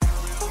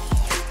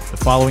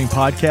following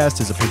podcast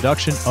is a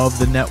production of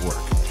the network.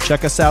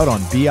 Check us out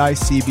on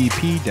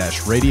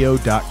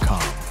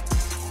bicbp-radio.com.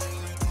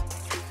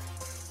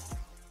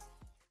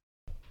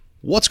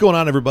 What's going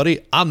on,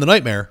 everybody? I'm the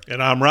Nightmare.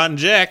 And I'm Rotten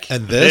Jack.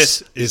 And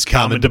this is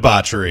Common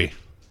Debauchery.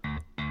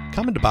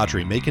 Common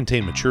Debauchery may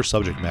contain mature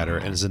subject matter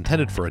and is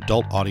intended for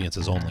adult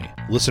audiences only.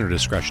 Listener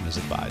discretion is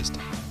advised.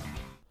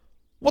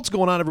 What's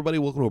going on, everybody?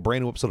 Welcome to a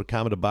brand new episode of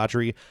Common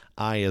Debauchery.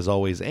 I, as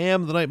always,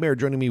 am the Nightmare.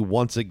 Joining me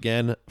once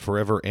again,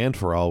 forever and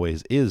for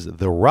always, is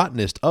the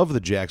rottenest of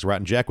the Jacks.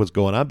 Rotten Jack, what's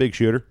going on, big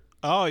shooter?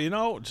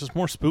 Oh, just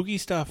more spooky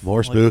stuff.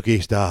 More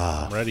spooky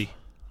stuff. I'm ready.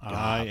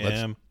 I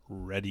am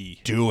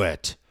ready. Do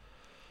it.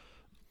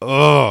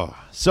 Oh,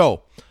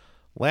 so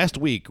last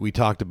week we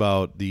talked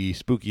about the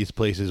spookiest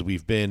places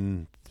we've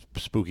been,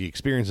 spooky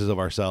experiences of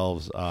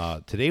ourselves.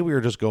 Today we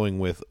are just going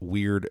with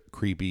weird,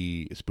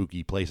 creepy,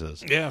 spooky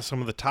places. Yeah, some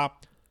of the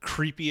top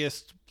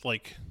creepiest,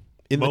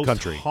 in most the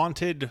country,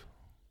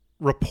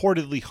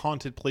 reportedly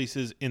haunted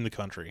places in the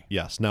country.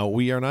 Yes. Now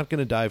we are not going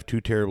to dive too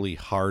terribly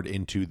hard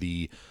into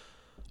the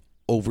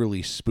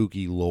overly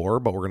spooky lore,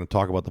 but we're going to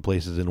talk about the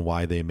places and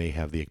why they may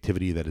have the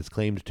activity that is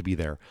claimed to be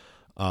there.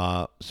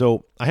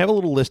 So I have a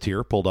little list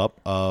here pulled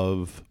up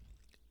of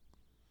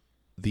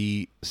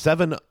the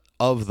 7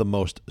 of the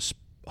most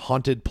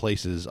haunted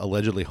places,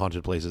 allegedly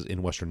haunted places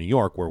in Western New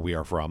York, where we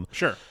are from.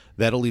 Sure.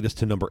 That'll lead us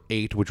to number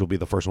 8, which will be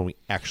the first one we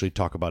actually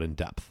talk about in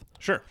depth.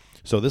 Sure.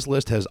 So this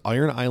list has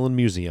Iron Island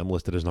Museum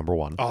listed as number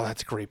 1. Oh,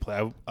 that's a great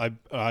place. I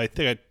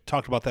think I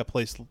talked about that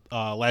place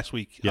last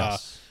week.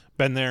 Yes.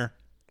 Been there.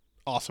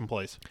 Awesome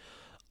place.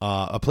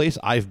 A place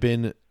I've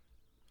driven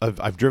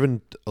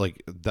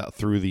that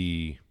through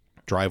the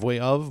driveway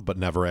of, but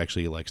never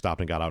actually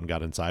stopped and got out and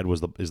got inside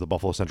is the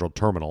Buffalo Central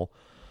Terminal.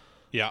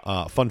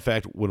 Yeah. Fun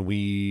fact: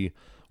 when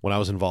I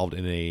was involved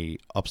in a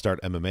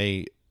upstart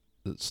MMA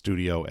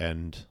studio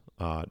and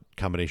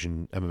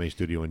combination MMA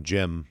studio and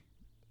gym,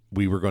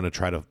 we were going to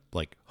try to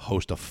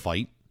host a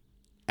fight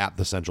at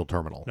the Central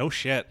Terminal. No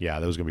shit.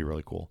 Yeah, that was going to be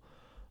really cool.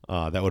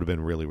 That would have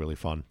been really, really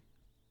fun.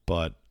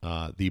 But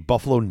the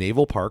Buffalo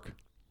Naval Park.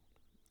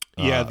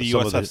 Yeah, the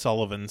USS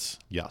Sullivans.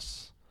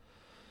 Yes.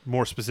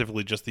 More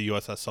specifically, just the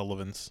USS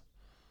Sullivans.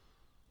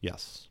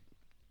 Yes.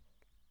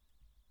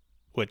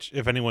 Which,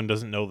 if anyone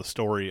doesn't know the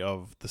story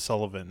of the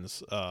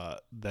Sullivans,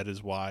 that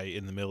is why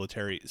in the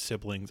military,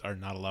 siblings are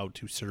not allowed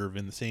to serve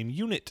in the same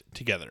unit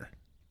together.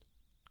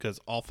 Because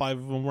all 5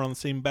 of them were on the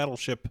same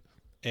battleship,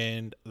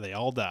 and they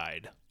all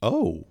died.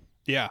 Oh.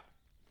 Yeah.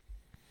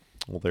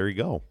 Well, there you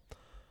go.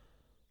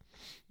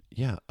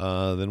 Yeah.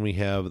 Then we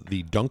have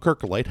the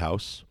Dunkirk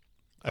Lighthouse.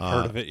 I've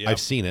heard of it, yeah.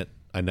 I've seen it.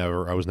 I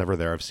was never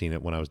there. I've seen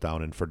it when I was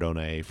down in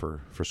Fredonia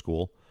for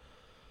school.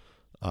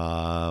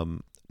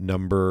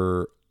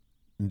 Number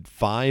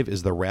 5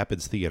 is the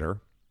Rapids Theater.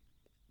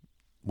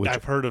 Which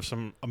I've heard of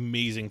some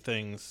amazing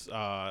things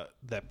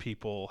that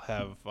people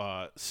have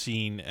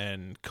seen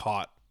and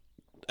caught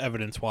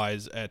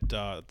evidence-wise at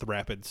the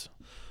Rapids.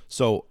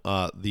 So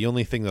the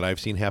only thing that I've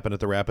seen happen at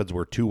the Rapids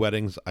were 2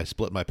 weddings. I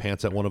split my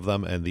pants at one of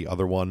them, and the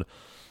other one,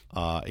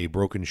 a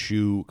broken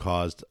shoe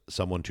caused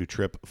someone to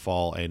trip,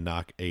 fall, and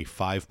knock a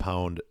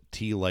 5-pound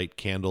tea light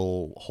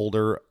candle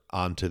holder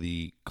onto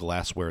the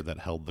glassware that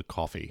held the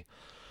coffee,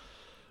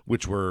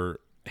 which were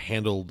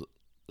handled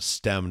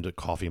stemmed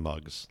coffee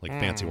mugs,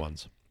 fancy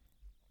ones.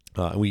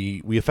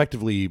 We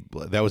effectively,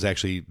 that was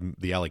actually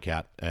the Alley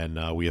Cat,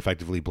 and we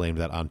effectively blamed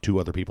that on 2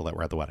 other people that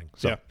were at the wedding.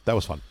 So yeah. That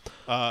was fun.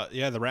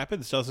 The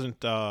Rapids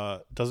doesn't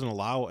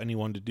allow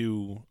anyone to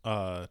do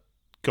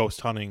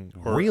ghost hunting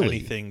or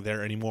anything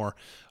there anymore.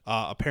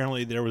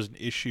 Apparently there was an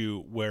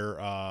issue where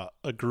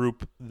a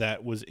group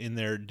that was in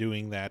there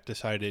doing that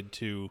decided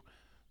to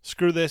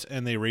screw this,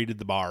 and they raided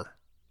the bar.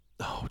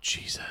 Oh,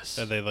 Jesus.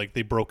 And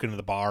they broke into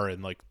the bar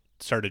and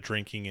started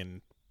drinking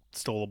and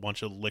stole a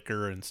bunch of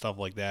liquor and stuff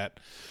like that.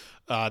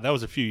 That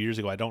was a few years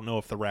ago. I don't know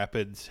if the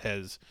Rapids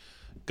has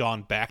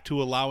gone back to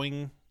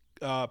allowing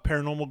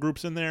paranormal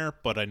groups in there,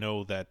 but I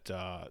know that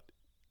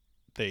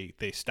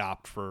they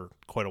stopped for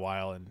quite a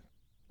while, and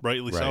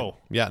rightly so.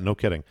 Yeah, no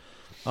kidding.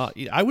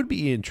 I would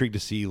be intrigued to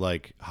see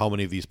how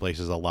many of these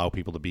places allow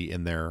people to be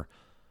in there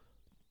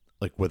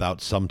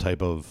without some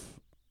type of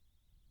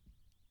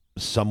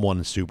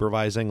someone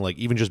supervising,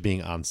 even just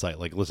being on site.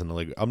 Listen,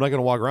 I'm not going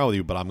to walk around with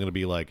you, but I'm going to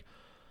be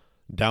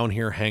down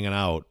here hanging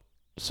out,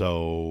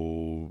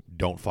 so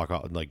don't fuck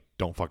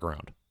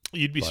around.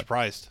 You'd be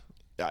surprised.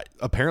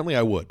 Apparently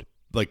I would.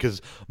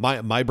 Because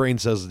my brain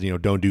says,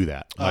 don't do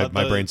that.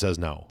 My brain says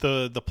no.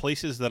 The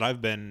places that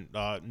I've been,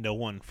 no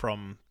one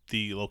from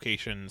the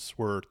locations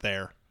were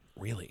there.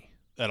 Really?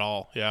 At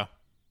all, yeah.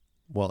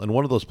 Well, and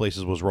one of those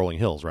places was Rolling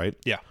Hills, right?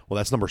 Yeah. Well,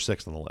 that's number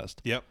 6 on the list.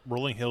 Yep,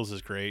 Rolling Hills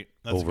is great.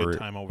 That's a good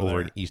time over there.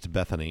 Over in East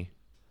Bethany.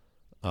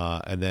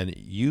 And then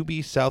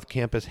UB South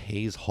Campus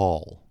Hayes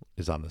Hall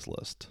is on this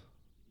list.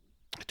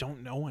 I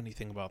don't know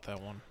anything about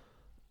that one.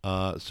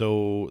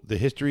 So the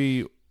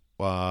history,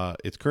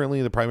 it's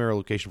currently the primary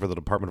location for the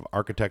Department of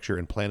Architecture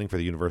and Planning for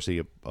the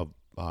University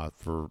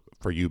for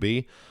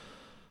UB.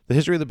 The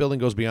history of the building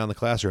goes beyond the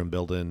classroom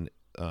building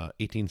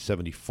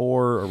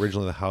 1874,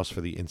 originally the house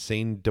for the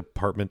insane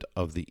department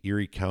of the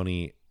Erie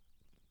County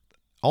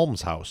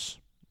Almshouse.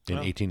 In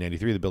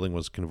 1893, the building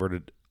was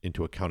converted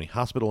into a county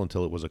hospital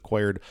until it was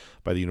acquired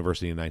by the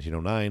university in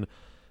 1909.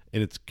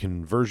 In its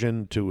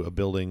conversion to a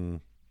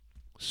building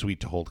suite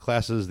to hold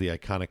classes, the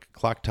iconic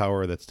clock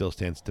tower that still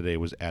stands today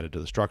was added to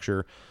the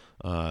structure.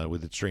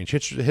 With its strange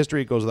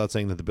history, it goes without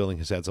saying that the building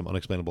has had some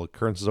unexplainable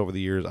occurrences over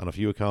the years. On a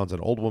few accounts, an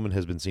old woman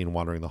has been seen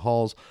wandering the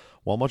halls,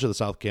 while much of the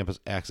South Campus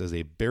acts as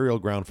a burial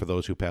ground for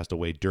those who passed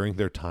away during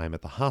their time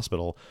at the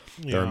hospital.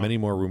 There are many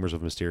more rumors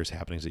of mysterious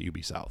happenings at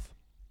UB South.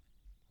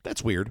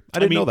 That's weird. I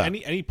didn't know that.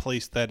 Any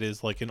place that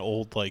is like an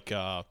old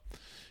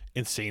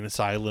insane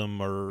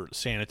asylum or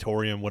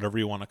sanatorium, whatever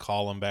you want to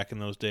call them back in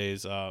those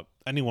days,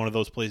 any one of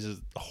those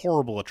places,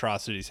 horrible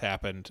atrocities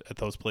happened at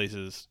those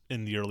places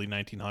in the early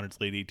 1900s,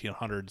 late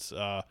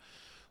 1800s.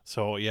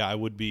 So yeah,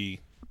 I'd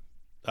be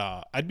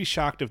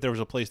shocked if there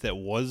was a place that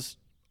was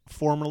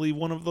formerly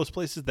one of those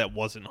places that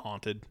wasn't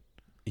haunted.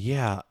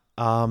 Yeah.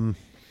 I'm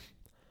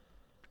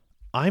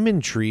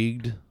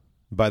intrigued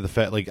by the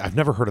fact, I've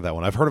never heard of that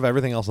one. I've heard of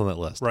everything else on that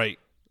list. Right.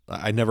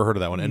 I never heard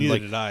of that one. And Neither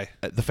did I.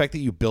 The fact that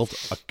you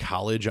built a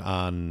college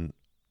on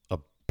a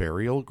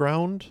burial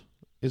ground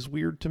is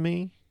weird to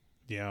me.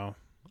 Yeah.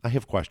 I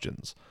have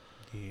questions.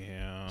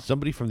 Yeah.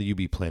 Somebody from the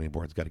UB planning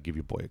board's got to give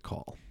your boy a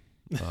call.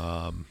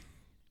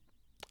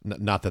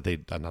 Not that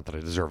I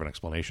deserve an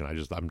explanation.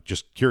 I'm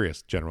just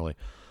curious generally.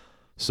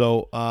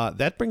 So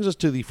that brings us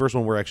to the first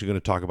one we're actually going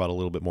to talk about a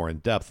little bit more in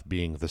depth,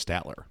 being the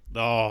Statler.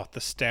 Oh,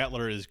 the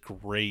Statler is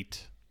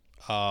great.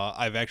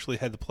 I've actually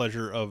had the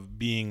pleasure of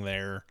being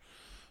there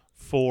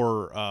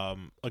for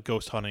a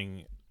ghost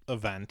hunting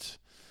event.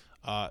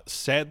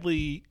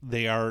 Sadly,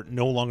 they are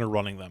no longer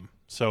running them.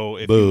 So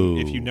if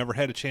you never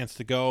had a chance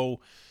to go,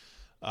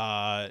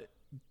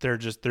 they're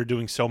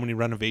doing so many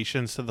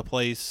renovations to the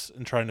place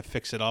and trying to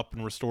fix it up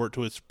and restore it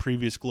to its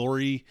previous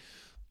glory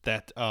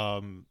that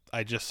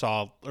I just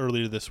saw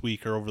earlier this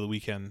week or over the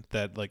weekend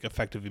that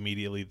effective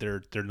immediately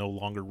they're no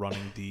longer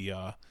running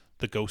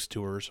the ghost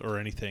tours or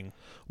anything.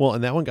 Well,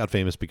 and that one got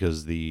famous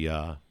because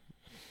the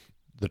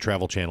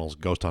Travel Channel's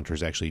Ghost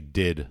Hunters actually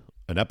did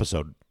an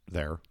episode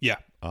there. Yeah.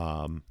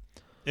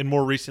 And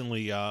more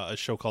recently, a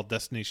show called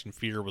Destination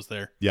Fear was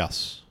there.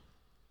 Yes.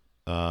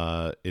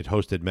 It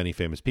hosted many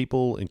famous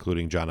people,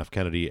 including John F.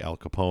 Kennedy, Al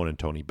Capone, and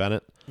Tony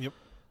Bennett. Yep.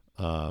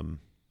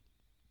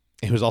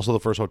 It was also the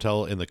first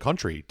hotel in the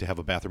country to have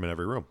a bathroom in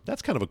every room.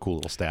 That's kind of a cool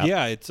little stat.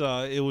 Yeah,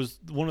 it was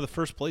one of the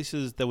first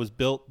places that was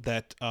built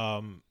that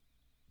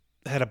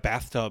had a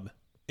bathtub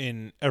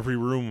in every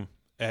room,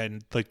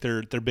 and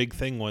their big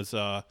thing was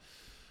I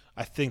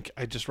think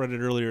I just read it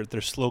earlier.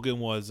 Their slogan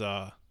was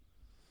a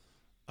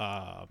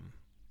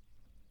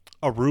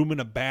room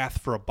and a bath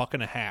for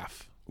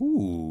 $1.50.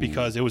 Ooh.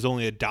 Because it was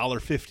only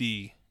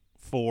 $1.50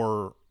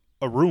 for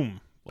a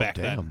room back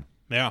then.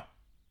 Yeah.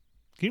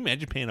 Can you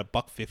imagine paying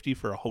 $1.50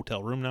 for a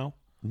hotel room now?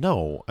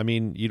 No, I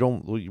mean you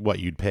don't. What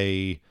you'd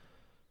pay?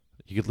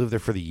 You could live there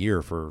for the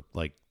year for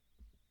right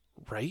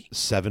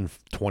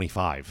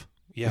 $7.25.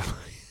 Yeah.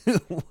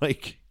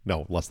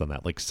 No, less than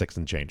that, $6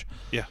 and change.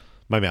 Yeah.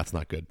 My math's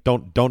not good.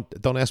 Don't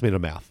ask me to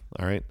math.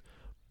 All right,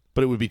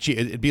 but it would be cheap.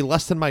 It'd be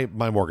less than my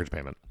mortgage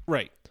payment.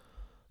 Right.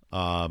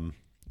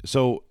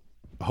 So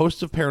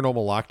hosts of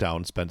Paranormal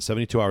Lockdown spent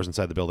 72 hours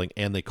inside the building,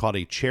 and they caught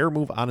a chair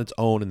move on its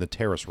own in the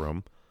terrace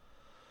room.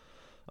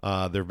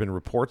 There have been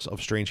reports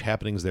of strange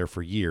happenings there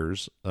for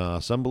years.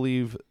 Some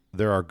believe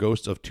there are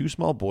ghosts of two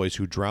small boys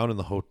who drowned in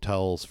the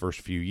hotel's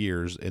first few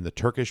years in the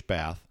Turkish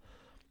bath.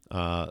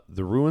 The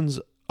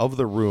ruins of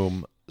the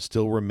room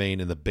still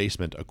remain in the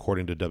basement,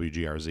 according to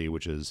WGRZ,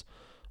 which is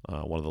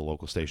one of the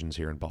local stations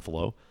here in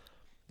Buffalo.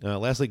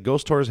 Lastly,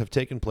 ghost tours have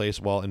taken place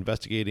while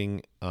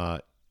investigating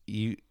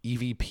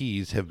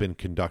EVPs have been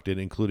conducted,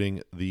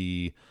 including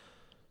the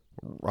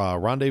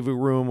rendezvous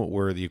room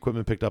where the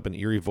equipment picked up an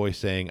eerie voice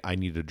saying, "I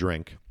need a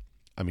drink."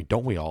 I mean,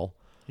 don't we all?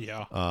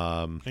 Yeah.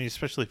 I mean,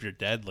 especially if you're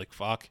dead,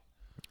 fuck.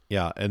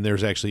 Yeah, and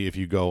there's actually, if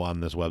you go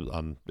on this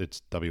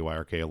it's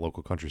WYRK, a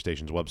local country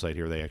station's website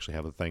here, they actually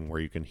have a thing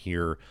where you can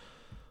hear,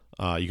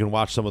 you can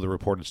watch some of the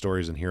reported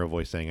stories and hear a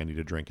voice saying, "I need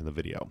a drink" in the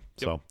video.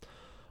 Yep.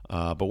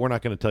 So, but we're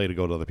not going to tell you to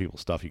go to other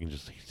people's stuff. You can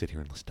just sit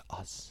here and listen to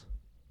us.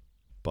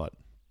 But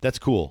that's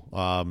cool.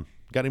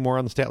 Got any more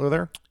on the Statler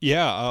there?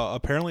 Yeah,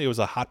 apparently it was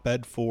a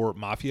hotbed for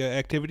mafia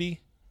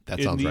activity.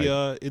 That sounds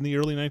right. In the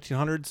early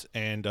 1900s,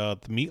 and the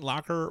meat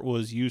locker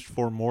was used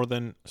for more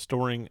than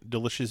storing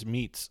delicious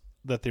meats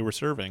that they were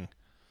serving.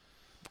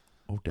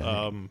 Oh,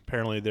 dang.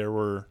 Apparently there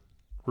were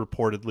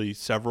reportedly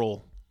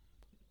several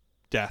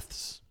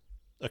deaths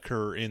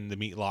occur in the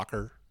meat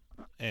locker,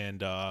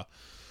 and other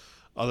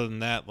than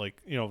that,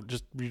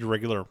 just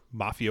regular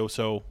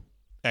mafioso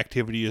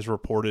activity is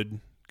reported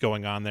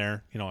going on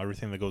there,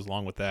 everything that goes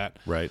along with that.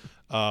 Right.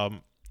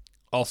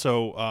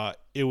 Also,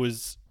 it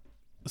was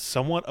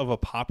somewhat of a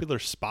popular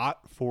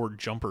spot for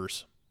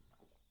jumpers.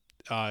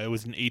 It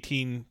was an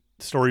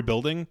 18-story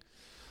building.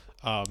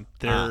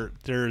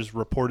 There's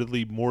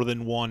reportedly more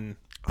than one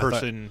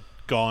person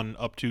gone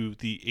up to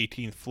the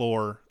 18th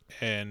floor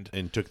and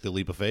took the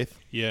leap of faith.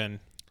 Yeah, and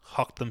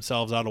hucked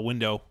themselves out a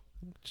window.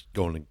 Just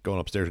going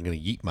upstairs and going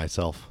to yeet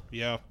myself.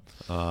 Yeah.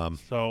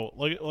 So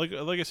like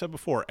I said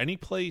before, any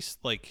place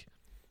like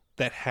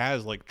that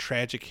has like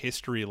tragic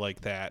history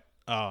like that,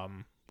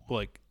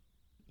 like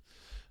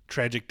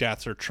tragic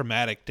deaths or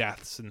traumatic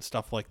deaths and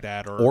stuff like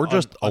that, or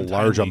just a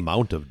large untimely,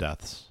 amount of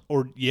deaths,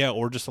 or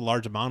just a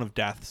large amount of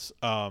deaths,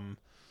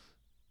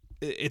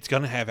 it's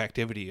going to have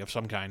activity of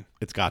some kind.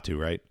 It's got to,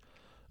 right?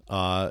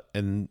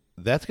 And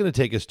that's going to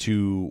take us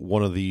to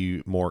one of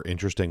the more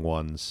interesting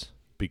ones,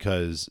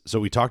 because so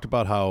we talked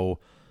about how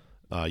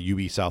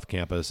UB South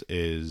Campus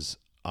is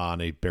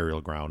on a burial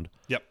ground.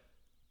 Yep.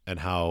 And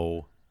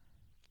how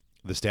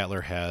the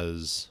Statler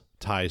has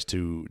ties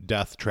to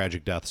death,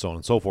 tragic death, so on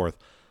and so forth.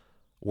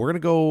 We're going to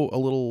go a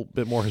little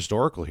bit more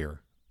historical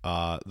here.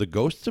 The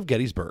Ghosts of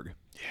Gettysburg.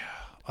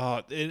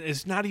 Yeah.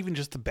 It's not even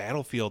just the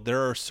battlefield.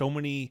 There are so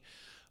many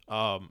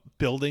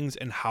buildings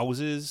and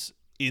houses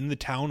in the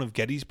town of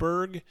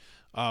Gettysburg.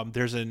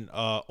 There's an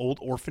old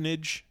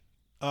orphanage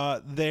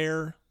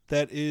there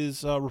that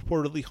is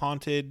reportedly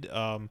haunted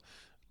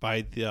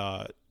by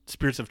the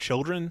spirits of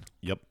children.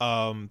 Yep.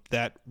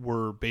 That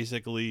were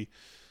basically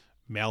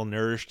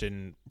malnourished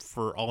and,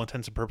 for all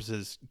intents and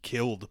purposes,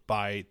 killed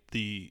by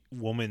the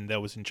woman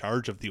that was in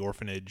charge of the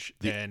orphanage.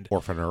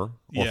 Orphaner.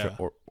 Yeah.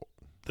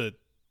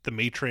 The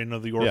matron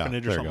of the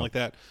orphanage or something like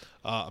that.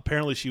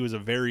 Apparently she was a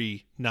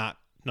very not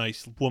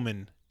nice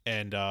woman,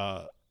 and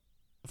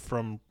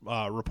from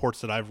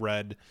reports that I've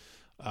read,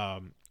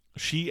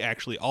 she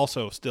actually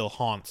also still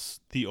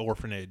haunts the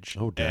orphanage.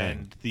 Oh, dang.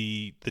 And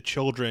the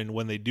children,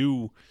 when they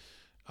do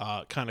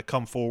kind of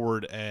come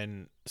forward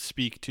and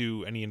speak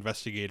to any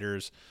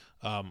investigators,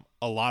 a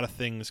lot of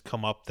things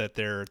come up that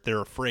they're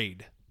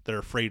afraid. They're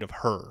afraid of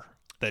her,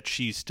 that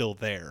she's still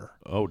there.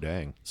 Oh,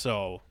 dang.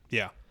 So,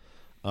 yeah.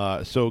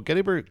 So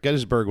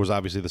Gettysburg was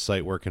obviously the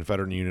site where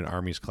Confederate and Union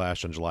armies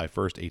clashed on July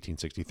 1st,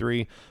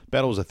 1863.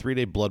 Battle was a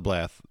 3-day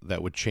bloodbath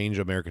that would change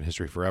American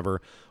history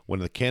forever. When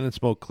the cannon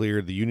smoke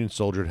cleared, the Union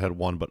soldier had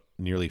won, but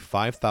nearly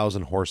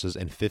 5,000 horses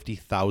and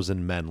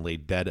 50,000 men lay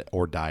dead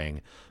or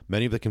dying.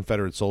 Many of the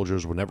Confederate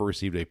soldiers would never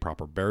receive a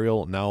proper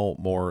burial. Now,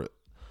 more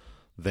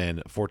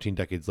than 14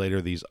 decades later,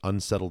 these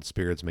unsettled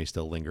spirits may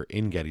still linger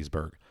in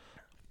Gettysburg.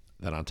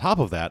 Then on top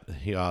of that,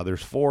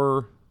 there's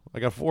five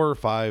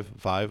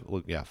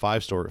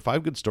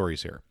good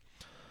stories here.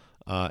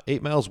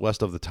 8 miles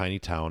west of the tiny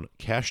town,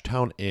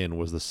 Cashtown Inn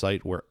was the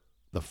site where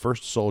the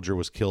first soldier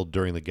was killed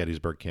during the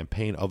Gettysburg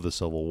campaign of the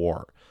Civil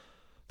War.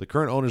 The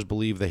current owners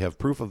believe they have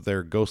proof of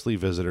their ghostly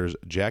visitors.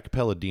 Jack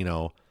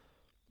Palladino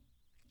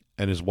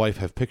and his wife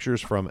have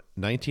pictures from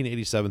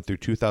 1987 through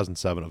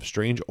 2007 of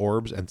strange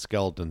orbs and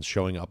skeletons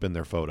showing up in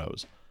their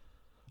photos.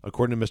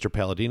 According to Mr.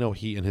 Palladino,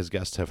 he and his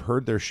guests have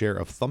heard their share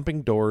of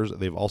thumping doors.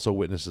 They've also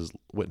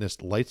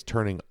witnessed lights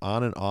turning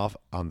on and off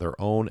on their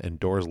own and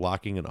doors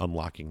locking and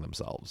unlocking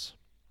themselves.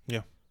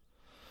 Yeah.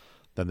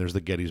 Then there's the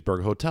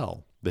Gettysburg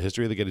Hotel. The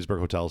history of the Gettysburg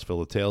Hotel is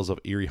filled with tales of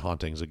eerie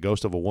hauntings. A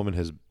ghost of a woman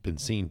has been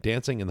seen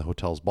dancing in the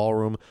hotel's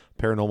ballroom.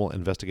 Paranormal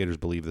investigators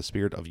believe the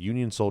spirit of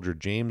Union soldier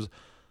James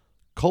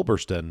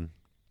Culbertson,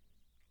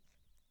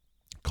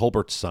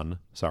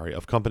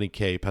 of Company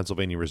K,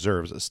 Pennsylvania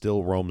Reserves,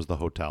 still roams the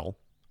hotel.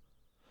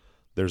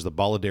 There's the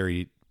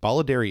Balladary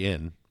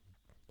Inn.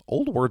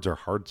 Old words are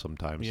hard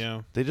sometimes.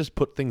 Yeah. They just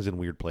put things in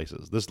weird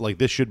places. This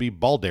should be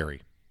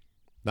Baldary,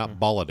 not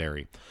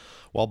Balladary.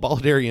 While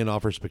Balladary Inn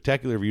offers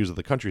spectacular views of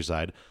the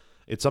countryside,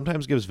 it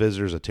sometimes gives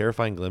visitors a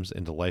terrifying glimpse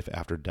into life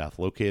after death.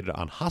 Located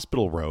on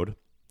Hospital Road.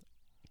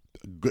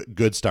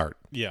 Good start.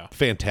 Yeah.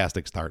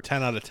 Fantastic start.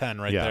 10 out of 10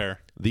 right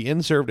there. The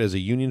inn served as a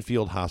Union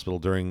Field hospital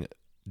during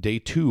Day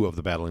 2 of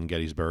the battle in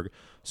Gettysburg.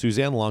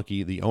 Suzanne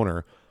Lonke, the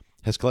owner,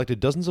 has collected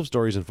dozens of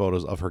stories and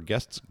photos of her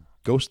guests'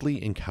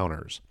 ghostly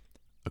encounters.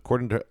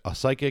 According to a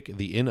psychic,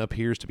 the inn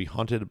appears to be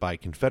haunted by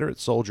Confederate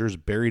soldiers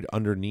buried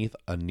underneath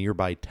a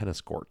nearby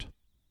tennis court.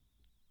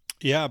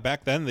 Yeah,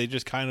 back then they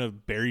just kind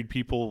of buried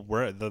people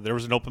where there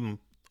was an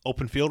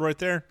open field right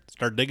there.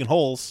 Start digging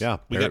holes. Yeah,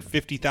 we got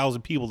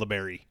 50,000 people to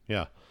bury.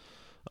 Yeah.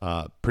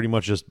 Pretty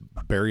much just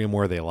bury them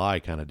where they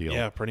lie kind of deal.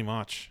 Yeah, pretty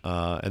much.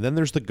 And then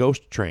there's the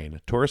Ghost Train.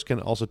 Tourists can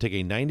also take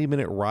a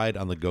 90-minute ride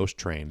on the Ghost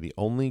Train, the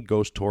only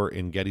ghost tour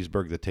in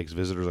Gettysburg that takes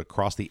visitors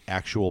across the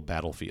actual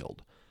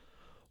battlefield.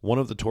 One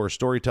of the tour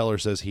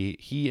storytellers says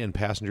he and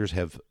passengers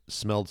have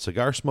smelled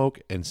cigar smoke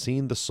and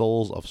seen the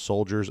souls of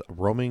soldiers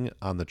roaming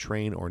on the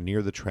train or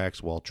near the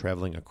tracks while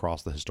traveling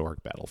across the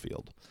historic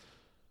battlefield.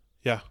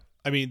 Yeah.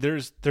 I mean,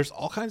 there's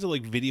all kinds of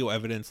like video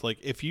evidence. Like,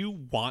 if you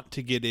want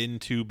to get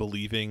into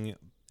believing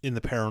in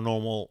the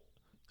paranormal,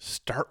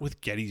 start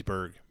with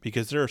Gettysburg,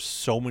 because there are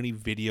so many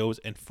videos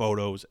and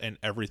photos and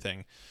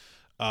everything.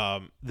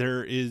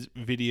 There is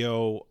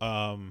video.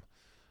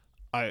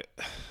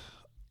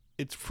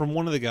 It's from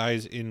one of the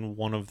guys in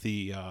one of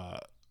the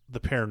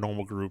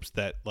paranormal groups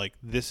that, like,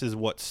 this is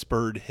what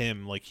spurred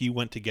him. Like, he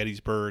went to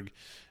Gettysburg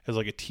as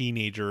like a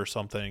teenager or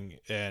something,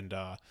 and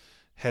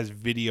has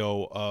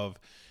video of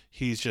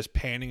he's just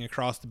panning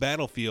across the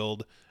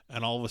battlefield,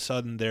 and all of a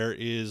sudden there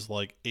is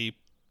like a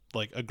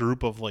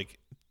group of like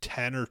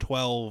 10 or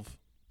 12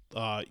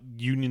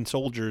 Union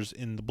soldiers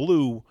in the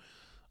blue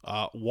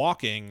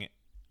walking,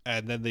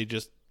 and then they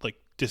just like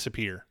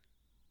disappear.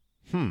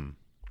 And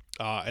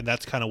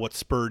that's kind of what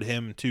spurred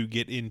him to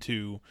get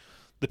into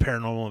the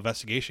paranormal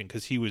investigation,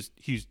 because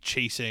he's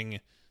chasing,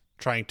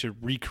 trying to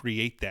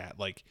recreate that,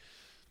 like,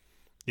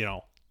 you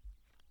know,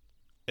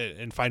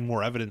 and find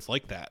more evidence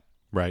like that.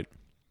 Right.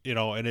 You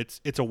know, and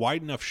it's a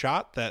wide enough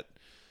shot that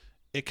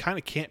it kind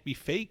of can't be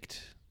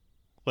faked.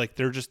 Like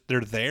they're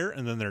there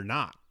and then they're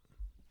not.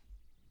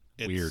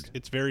 Weird.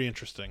 It's very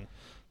interesting.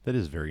 That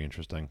is very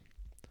interesting.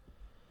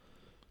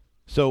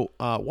 So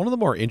one of the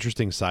more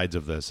interesting sides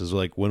of this is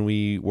like when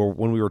we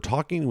were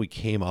talking, we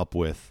came up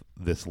with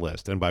this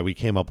list, and by we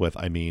came up with,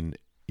 I mean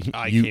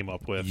came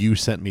up with. You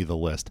sent me the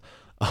list,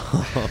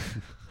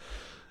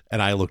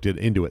 and I looked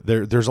into it.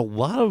 There's a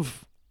lot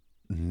of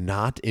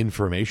not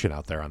information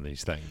out there on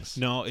these things.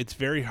 No, it's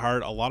very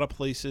hard. A lot of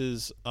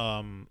places,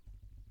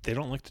 they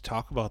don't like to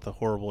talk about the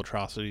horrible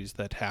atrocities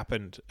that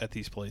happened at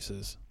these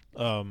places.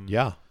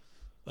 Yeah.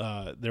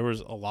 There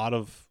was a lot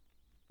of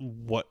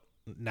what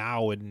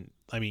now, and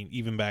I mean,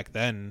 even back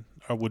then,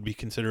 would be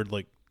considered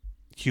like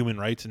human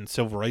rights and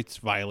civil rights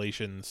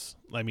violations.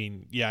 I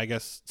mean, yeah, I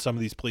guess some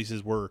of these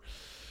places were,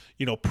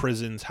 you know,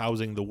 prisons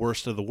housing the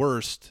worst of the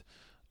worst.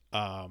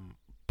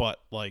 But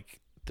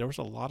like, there was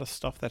a lot of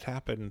stuff that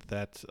happened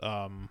that,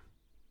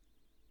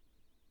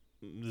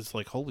 is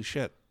like, holy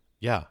shit.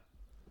 Yeah.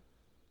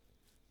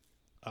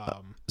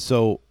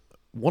 So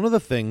one of the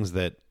things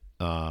that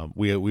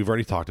we've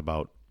already talked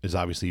about is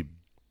obviously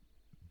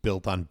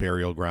built on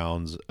burial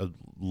grounds, a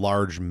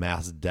large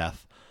mass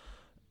death,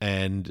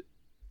 and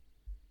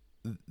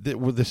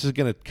this is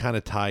going to kind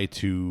of tie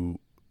to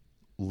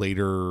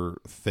later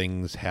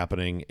things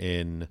happening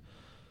in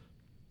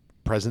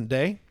present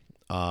day.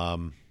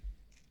 A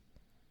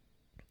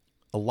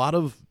lot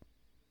of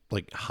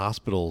like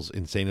hospitals,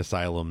 insane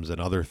asylums, and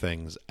other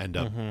things end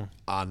up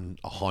on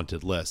a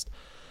haunted list.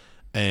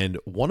 And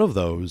one of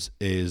those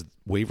is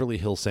Waverly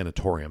Hill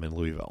Sanatorium in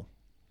Louisville.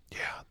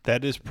 Yeah,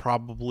 that is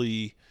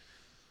probably,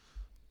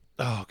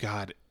 oh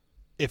God,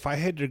 if I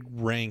had to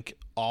rank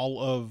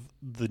all of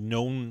the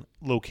known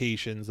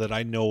locations that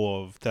I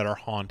know of that are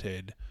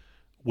haunted,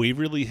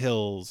 Waverly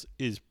Hills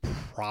is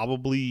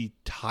probably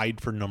tied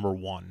for number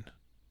one.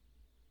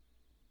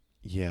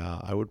 Yeah,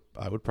 I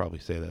would probably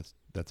say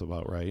that's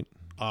about right.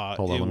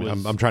 Hold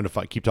on, I'm trying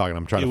to keep talking.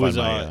 I'm trying to find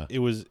my. It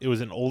was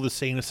an old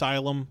insane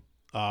asylum,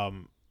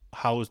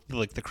 housed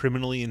like the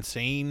criminally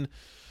insane,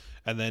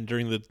 and then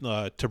during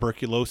the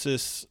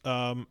tuberculosis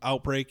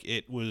outbreak,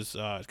 it was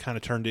kind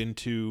of turned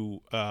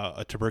into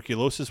a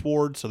tuberculosis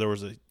ward. So there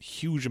was a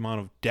huge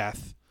amount of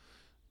death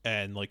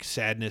and like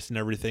sadness and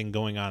everything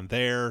going on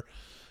there,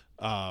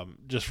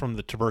 just from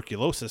the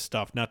tuberculosis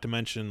stuff. Not to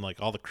mention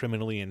like all the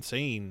criminally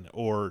insane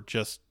or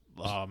just.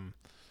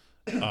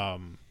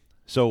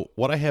 So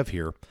what I have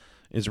here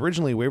is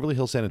originally Waverly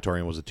Hill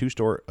Sanatorium was a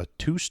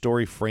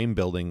two-story frame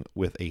building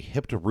with a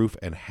hipped roof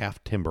and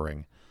half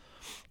timbering.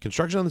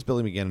 Construction on this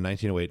building began in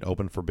 1908 and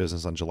opened for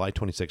business on July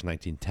 26,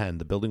 1910.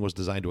 The building was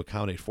designed to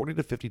accommodate 40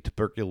 to 50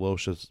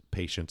 tuberculosis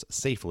patients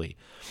safely.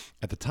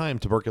 At the time,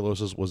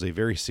 tuberculosis was a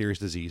very serious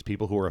disease.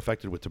 People who were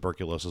affected with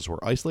tuberculosis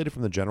were isolated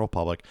from the general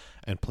public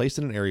and placed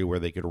in an area where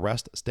they could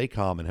rest, stay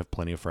calm, and have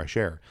plenty of fresh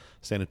air.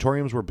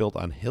 Sanatoriums were built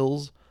on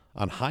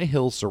high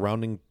hills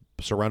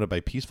surrounded by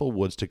peaceful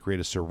woods to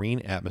create a serene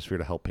atmosphere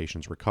to help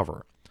patients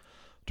recover.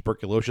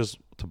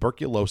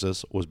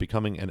 Tuberculosis was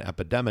becoming an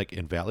epidemic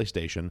in Valley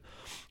Station,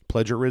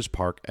 Pleasure Ridge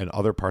Park, and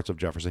other parts of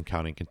Jefferson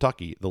County,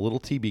 Kentucky. The little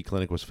TB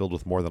clinic was filled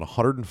with more than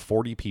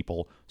 140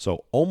 people,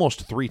 so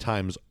almost 3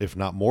 times, if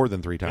not more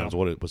than 3 times,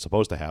 what it was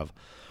supposed to have.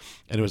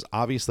 And it was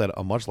obvious that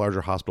a much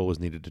larger hospital was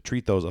needed to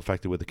treat those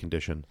affected with the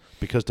condition.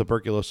 Because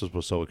tuberculosis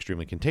was so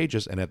extremely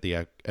contagious and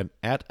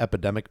at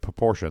epidemic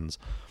proportions,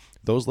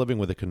 those living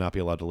with it could not be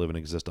allowed to live and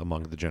exist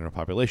among the general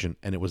population,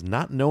 and it was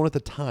not known at the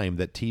time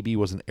that TB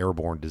was an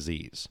airborne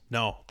disease.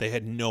 No, they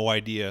had no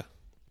idea.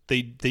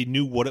 They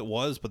knew what it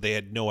was, but they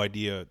had no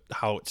idea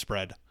how it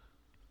spread.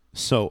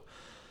 So,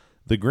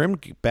 the grim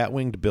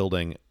bat-winged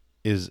building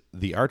is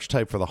the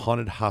archetype for the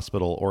haunted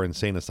hospital or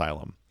insane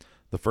asylum.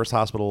 The first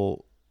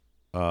hospital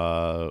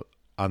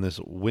on this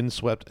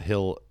windswept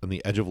hill on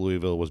the edge of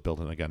Louisville was built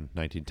in, again,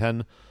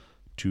 1910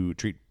 to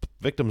treat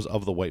victims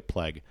of the White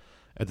Plague.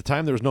 At the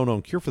time, there was no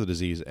known cure for the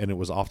disease, and it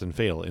was often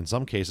fatal. In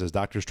some cases,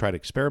 doctors tried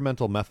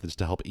experimental methods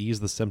to help ease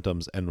the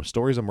symptoms, and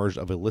stories emerged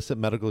of illicit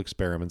medical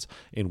experiments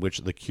in which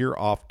the cure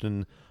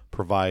often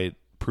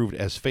proved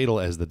as fatal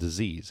as the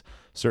disease.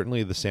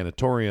 Certainly, the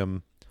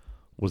sanatorium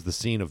was the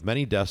scene of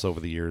many deaths over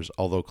the years,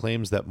 although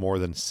claims that more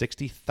than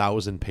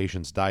 60,000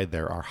 patients died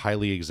there are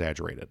highly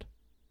exaggerated.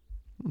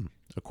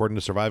 According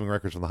to surviving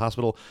records from the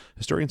hospital,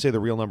 historians say the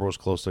real number was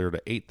closer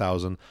to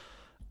 8,000,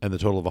 and the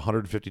total of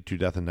 152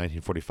 deaths in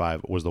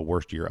 1945 was the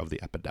worst year of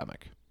the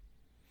epidemic.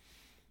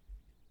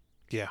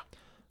 Yeah.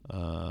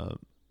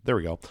 There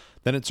we go.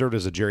 Then it served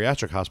as a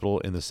geriatric hospital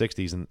in the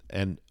 60s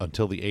and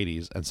until the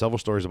 80s, and several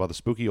stories about the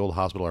spooky old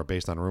hospital are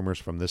based on rumors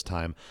from this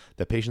time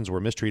that patients were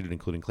mistreated,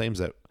 including claims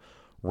that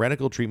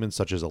Radical treatments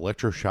such as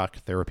electroshock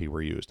therapy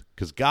were used.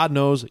 Because God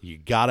knows you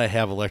got to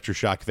have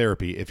electroshock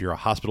therapy if you're a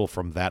hospital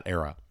from that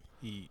era.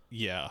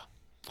 Yeah.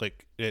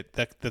 Like,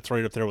 that's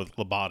right up there with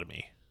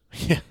lobotomy.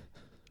 Yeah.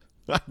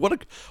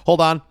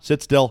 Hold on.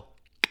 Sit still.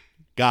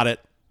 Got it.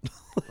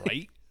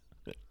 Right?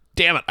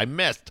 Damn it. I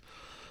missed.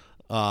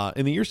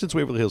 In the years since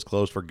Waverly Hills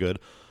closed for good,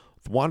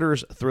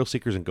 wanderers, thrill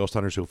seekers, and ghost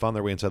hunters who found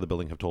their way inside the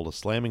building have told us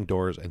slamming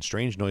doors and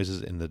strange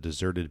noises in the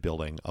deserted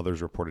building.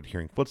 Others reported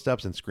hearing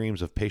footsteps and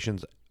screams of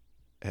patients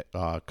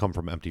come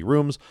from empty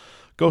rooms.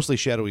 Ghostly,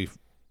 shadowy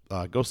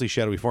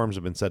forms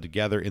have been said to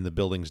gather in the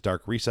building's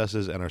dark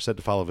recesses and are said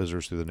to follow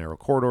visitors through the narrow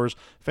corridors.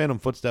 Phantom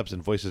footsteps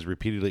and voices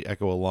repeatedly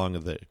echo along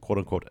the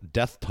quote-unquote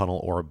death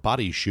tunnel or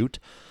body chute.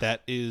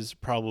 That is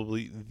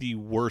probably the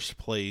worst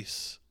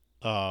place.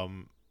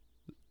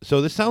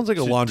 So this sounds like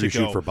a laundry to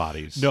go. chute for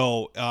bodies.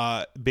 No,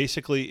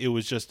 basically it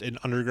was just an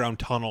underground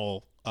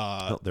tunnel.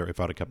 There,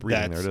 if I'd have kept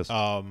reading, there it is.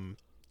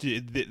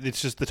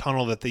 It's just the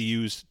tunnel that they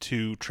used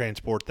to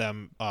transport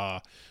them,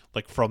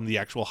 like from the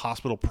actual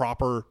hospital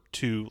proper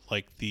to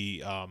like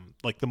the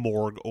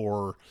morgue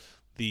or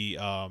the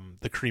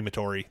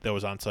crematory that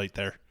was on site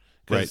there.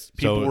 Because right.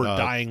 people were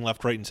dying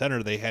left, right, and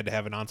center. They had to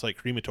have an on-site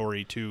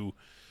crematory to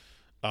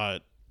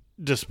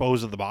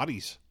dispose of the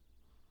bodies.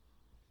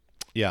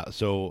 Yeah,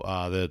 so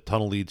the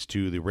tunnel leads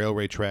to the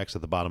railway tracks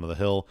at the bottom of the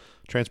hill.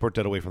 Transport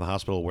dead away from the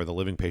hospital where the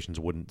living patients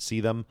wouldn't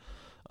see them.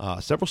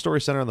 Several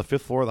stories center on the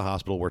 5th floor of the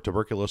hospital where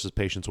tuberculosis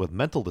patients with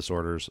mental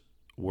disorders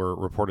were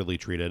reportedly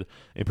treated.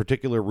 In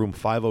particular, room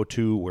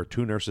 502, where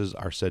 2 nurses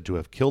are said to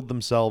have killed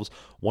themselves,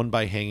 one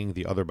by hanging,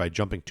 the other by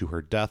jumping to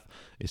her death,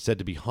 is said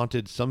to be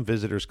haunted. Some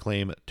visitors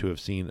claim to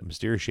have seen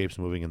mysterious shapes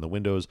moving in the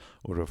windows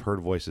or to have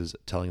heard voices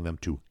telling them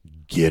to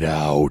get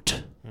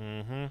out.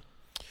 Mm-hmm.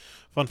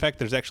 Fun fact,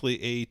 there's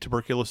actually a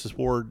tuberculosis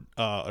ward,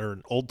 or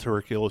an old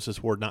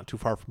tuberculosis ward not too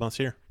far from us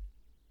here.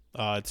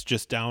 It's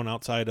just down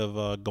outside of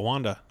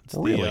Gowanda. It's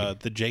really?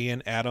 The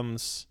J.N.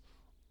 Adams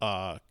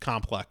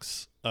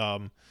complex.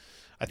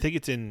 I think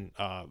it's in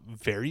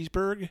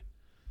Varysburg,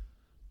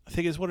 I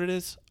think is what it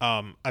is.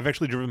 I've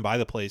actually driven by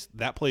the place.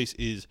 That place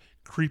is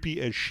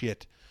creepy as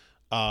shit.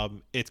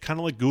 It's kind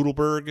of like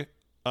Gudelberg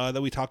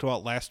that we talked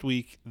about last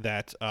week,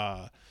 that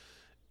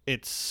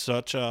it's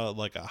such a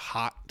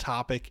hot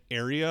topic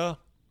area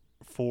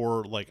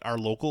for like our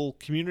local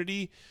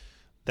community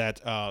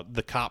that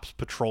the cops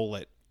patrol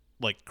it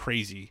like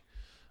crazy.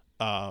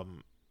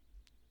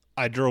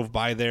 I drove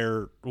by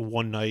there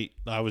one night.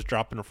 I was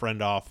dropping a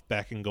friend off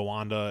back in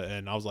Gowanda,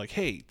 and I was like,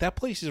 "Hey, that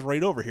place is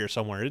right over here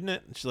somewhere, isn't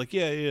it?" And she's like,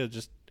 "Yeah,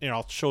 just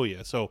I'll show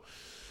you." So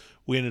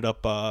we ended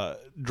up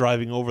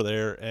driving over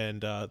there,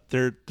 and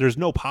there's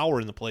no power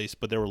in the place,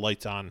 but there were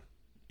lights on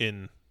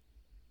in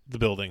the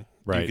building.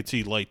 Right. You could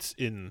see lights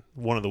in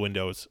one of the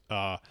windows.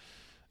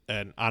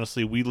 And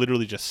honestly, we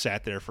literally just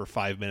sat there for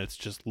 5 minutes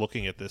just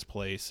looking at this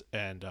place,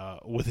 and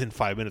within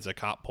 5 minutes, a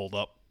cop pulled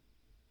up.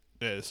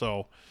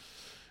 So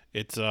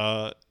it's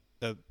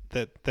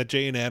that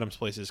J.N. Adams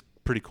place is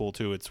pretty cool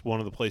too. It's one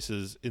of the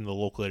places in the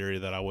local area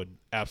that I would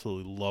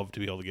absolutely love to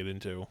be able to get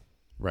into.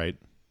 Right.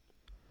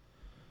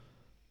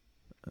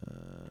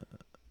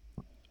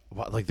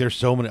 Like there's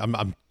so many.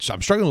 I'm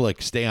struggling to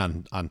like stay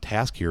on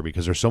task here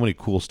because there's so many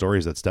cool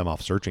stories that stem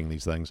off searching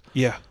these things.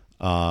 Yeah.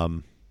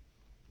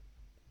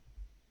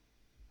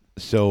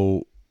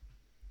 So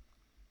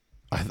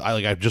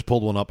I just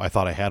pulled one up. I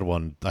thought I had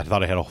one. I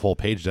thought I had a whole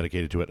page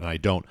dedicated to it, and I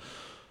don't.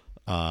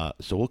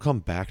 So we'll come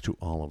back to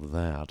all of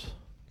that.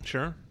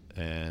 Sure.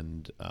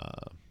 And well,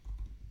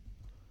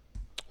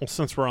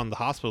 since we're on the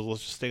hospitals,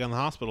 let's just stay on the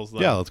hospitals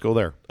then. Yeah, let's go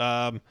there.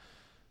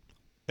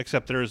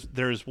 Except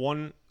there's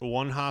one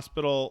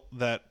hospital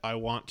that I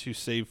want to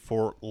save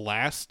for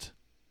last,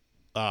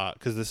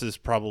 because this is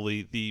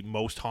probably the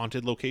most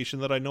haunted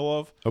location that I know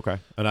of. Okay,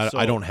 and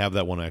I don't have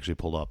that one actually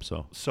pulled up,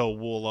 so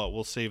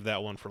we'll save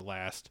that one for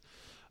last.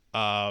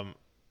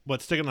 But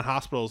sticking to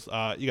hospitals,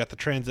 you got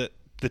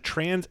the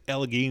Trans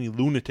Allegheny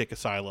Lunatic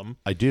Asylum.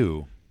 I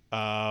do.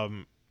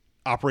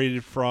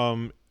 Operated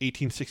from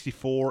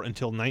 1864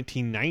 until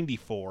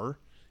 1994.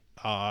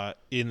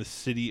 In the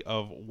city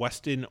of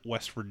Weston,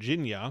 West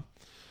Virginia.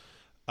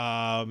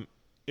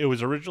 It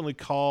was originally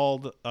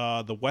called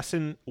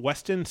the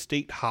Weston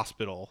State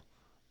Hospital.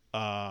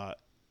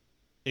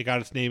 It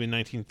got its name in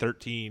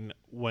 1913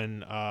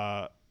 when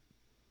that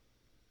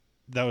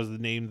was the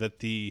name that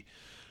the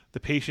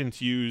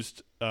patients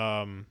used.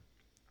 Then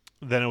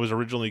it was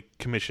originally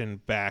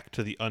commissioned back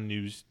to the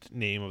unused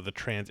name of the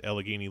Trans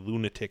Allegheny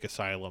Lunatic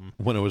Asylum.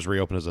 When it was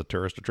reopened as a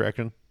tourist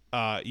attraction?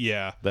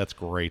 Yeah. That's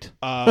great.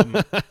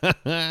 Awesome.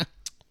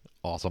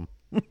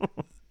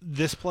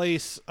 This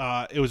place,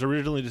 it was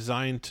originally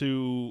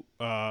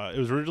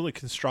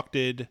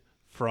constructed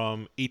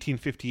from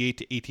 1858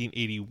 to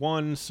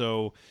 1881.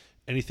 So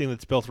anything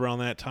that's built around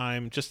that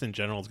time, just in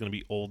general, is going to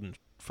be old and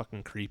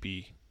fucking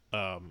creepy.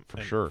 For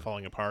sure.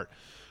 Falling apart.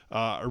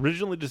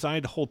 Originally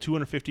designed to hold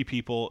 250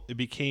 people, it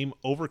became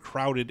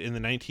overcrowded in the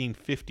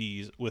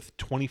 1950s with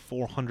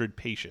 2,400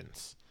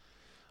 patients.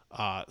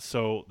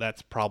 So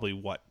that's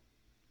probably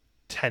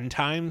 10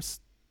 times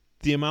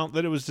the amount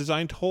that it was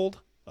designed to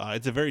hold.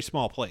 It's a very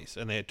small place,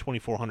 and they had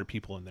 2,400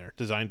 people in there,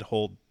 designed to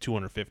hold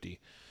 250.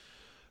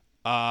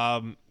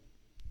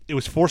 It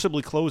was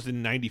forcibly closed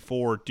in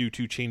 '94 due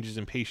to changes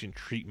in patient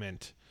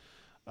treatment.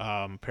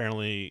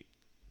 Apparently,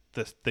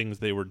 the things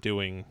they were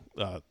doing,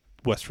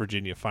 West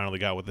Virginia finally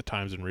got with the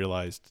times and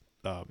realized,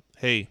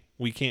 hey,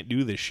 we can't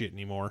do this shit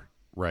anymore.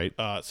 Right.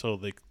 So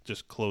they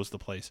just closed the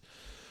place.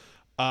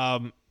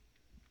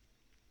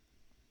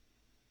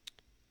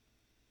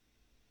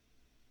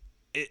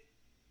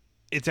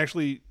 It's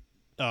actually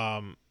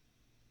been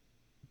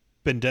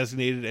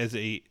designated as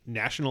a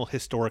National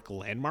Historic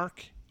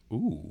Landmark.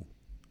 Ooh.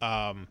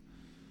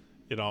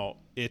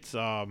 It's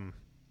I'm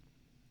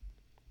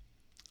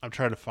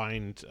trying to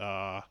find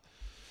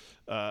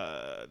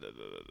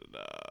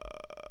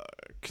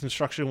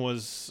construction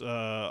was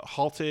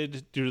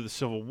halted due to the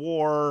Civil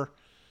War.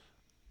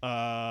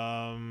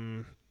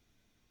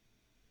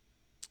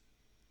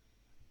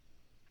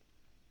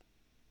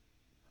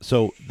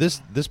 So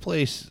this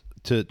place,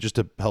 to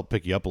help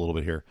pick you up a little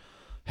bit here,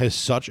 has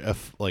such a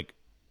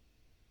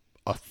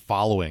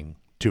following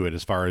to it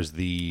as far as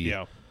the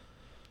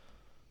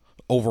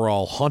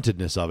overall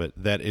hauntedness of it,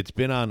 that it's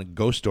been on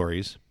Ghost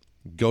Stories,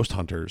 Ghost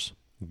Hunters,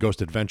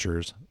 Ghost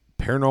Adventures,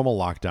 Paranormal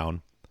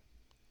Lockdown,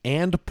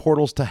 and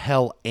Portals to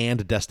Hell,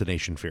 and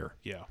Destination Fear.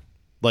 Yeah.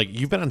 Like,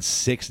 you've been on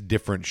 6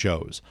 different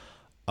shows.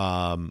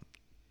 Yeah.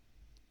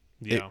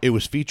 It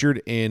was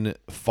featured in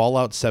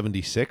Fallout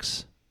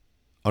 76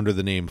 under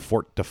the name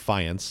Fort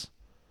Defiance.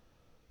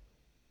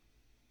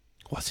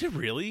 Was it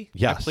really?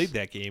 Yes. I played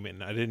that game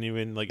and I didn't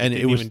even it And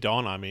didn't it was- even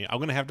dawn on me. I'm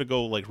gonna have to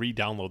go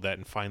re-download that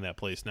and find that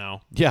place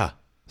now. Yeah.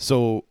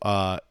 So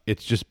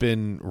it's just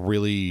been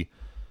really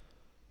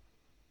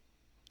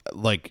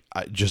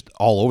just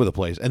all over the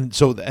place. And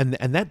so and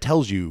that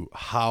tells you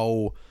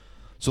how.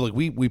 So like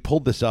we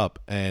pulled this up,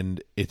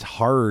 and it's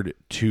hard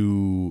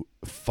to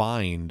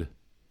find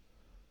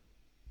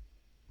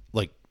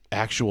like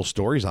actual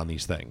stories on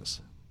these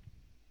things.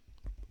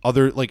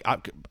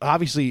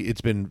 Obviously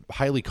it's been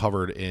highly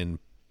covered in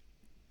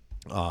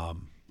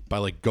by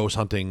like ghost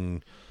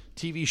hunting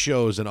TV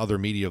shows and other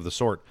media of the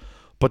sort,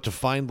 but to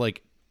find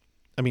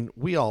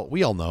we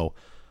all know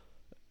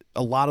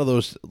a lot of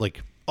those,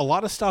 like, A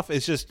lot of stuff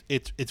is just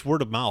it's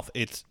word of mouth.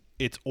 It's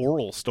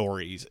oral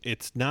stories.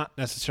 It's not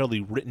necessarily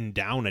written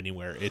down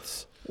anywhere.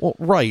 It's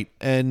right,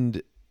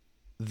 and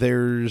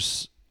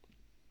there's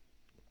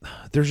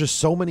just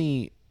so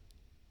much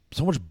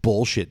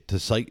bullshit to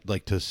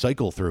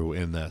cycle through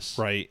in this.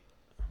 right.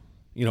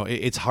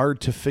 It's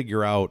hard to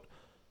figure out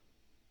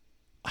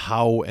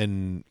how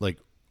and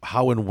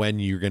when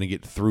you're going to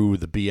get through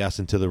the BS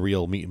into the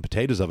real meat and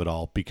potatoes of it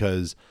all,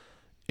 because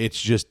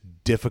it's just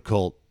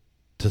difficult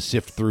to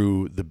sift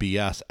through the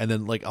BS. And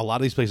then like a lot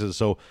of these places,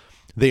 so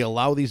they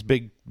allow these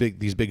big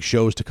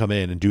shows to come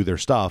in and do their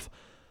stuff.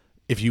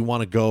 If you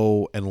want to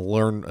go and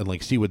learn and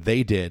like see what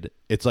they did,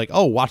 it's like,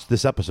 oh, watch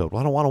this episode.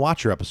 Well, I don't want to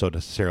watch your episode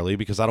necessarily,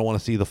 because I don't want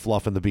to see the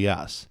fluff and the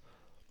BS,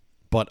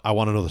 but I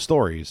want to know the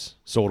stories.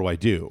 So what do I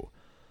do?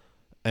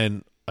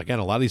 And again,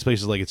 a lot of these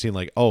places, like, it seemed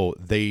like, oh,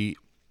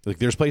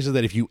 there's places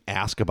that if you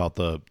ask about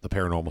the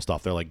paranormal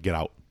stuff, they're like, get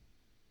out.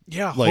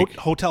 Yeah, Like-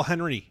 Hotel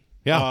Henry.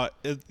 Yeah.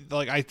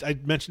 I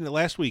mentioned it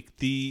last week.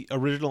 The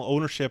original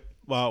ownership,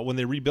 when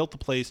they rebuilt the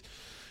place,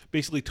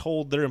 basically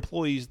told their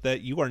employees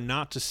that you are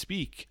not to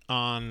speak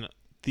on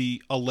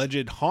the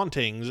alleged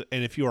hauntings,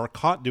 and if you are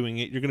caught doing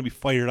it, you're going to be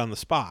fired on the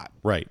spot.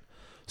 Right.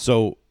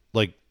 So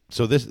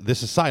this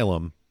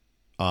asylum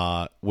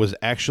was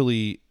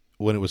actually,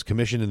 when it was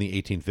commissioned in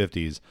the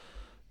 1850s,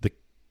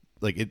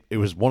 it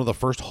was one of the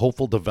first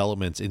hopeful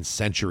developments in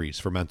centuries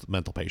for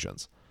mental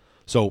patients.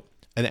 So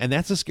and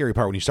that's the scary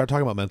part when you start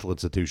talking about mental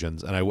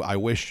institutions. And I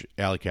wish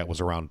Alley Cat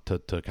was around to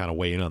kind of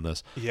weigh in on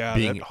this. Yeah,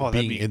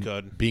 that'd be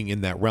good. Being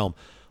in that realm,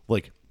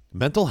 like,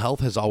 mental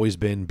health has always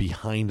been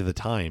behind the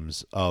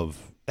times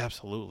of,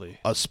 Absolutely.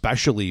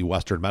 especially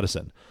Western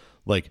medicine,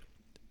 like,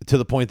 to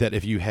the point that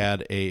if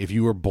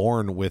you were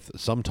born with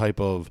some type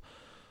of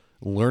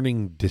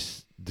learning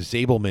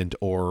disablement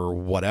or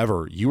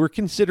whatever, you were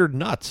considered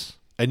nuts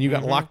and you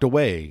got locked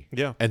away.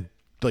 Yeah. And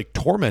like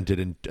tormented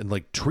and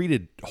like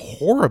treated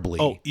horribly.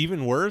 Oh,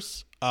 even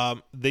worse,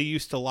 they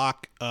used to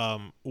lock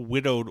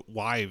widowed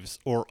wives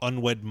or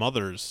unwed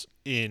mothers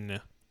in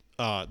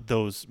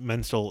those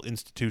mental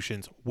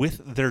institutions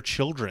with their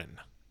children.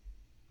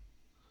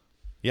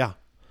 Yeah.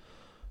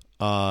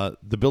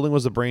 The building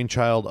was the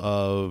brainchild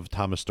of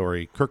Thomas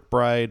Story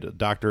Kirkbride,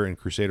 doctor and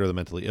crusader of the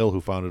mentally ill, who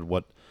founded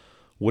what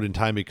would in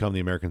time become the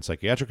American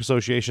Psychiatric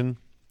Association.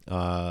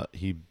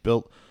 He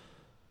built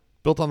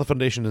on the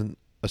foundation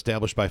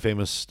established by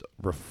famous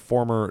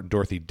reformer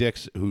Dorothy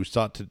Dix, who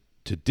sought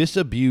to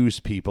disabuse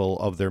people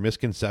of their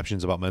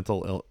misconceptions about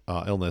mental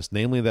illness,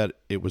 namely that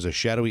it was a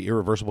shadowy,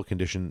 irreversible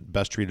condition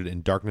best treated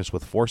in darkness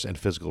with force and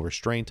physical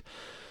restraint.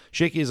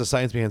 Shaky as the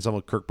science behind some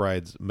of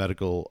Kirkbride's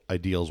medical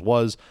ideals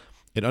was,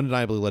 it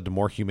undeniably led to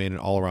more humane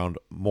and all-around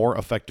more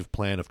effective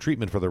plan of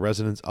treatment for the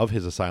residents of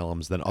his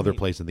asylums than other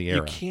places in the era.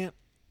 You can't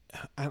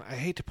I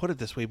hate to put it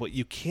this way, but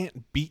you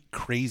can't beat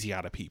crazy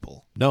out of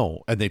people.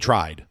 No, and they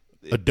tried.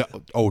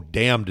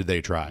 Damn, did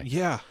they try?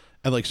 Yeah.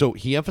 And like, so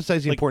he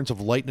emphasized the importance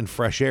of light and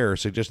fresh air,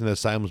 suggesting that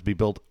asylums be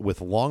built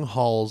with long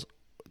halls,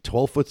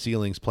 12-foot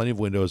ceilings, plenty of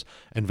windows,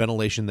 and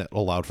ventilation that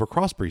allowed for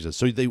cross breezes.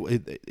 So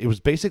it was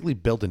basically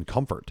built in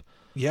comfort.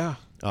 Yeah.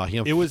 He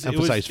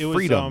emphasized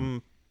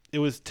freedom. It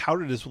was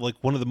touted as like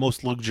one of the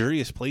most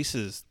luxurious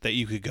places that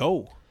you could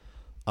go.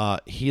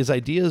 His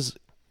ideas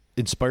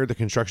inspired the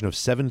construction of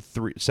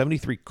 73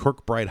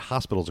 Kirkbride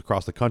hospitals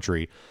across the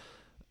country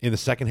in the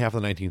second half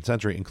of the 19th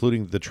century,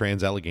 including the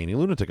Trans-Allegheny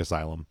Lunatic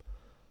Asylum.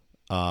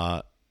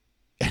 And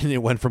it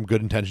went from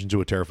good intention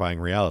to a terrifying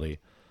reality.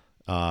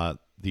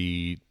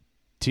 The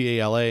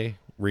TALA,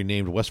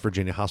 renamed West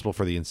Virginia Hospital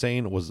for the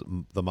Insane, was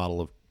the model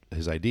of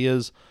his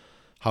ideas.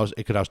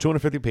 It could house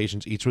 250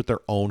 patients, each with their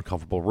own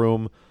comfortable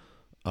room.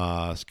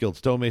 Skilled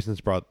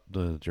stonemasons brought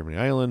to Germany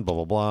Island, blah,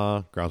 blah,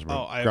 blah. Grounds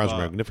were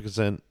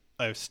magnificent.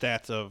 I have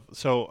stats of,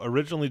 so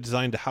originally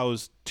designed to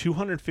house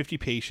 250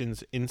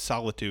 patients in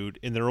solitude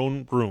in their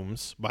own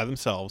rooms by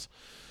themselves.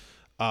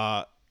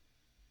 The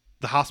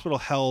hospital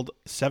held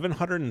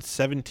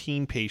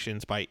 717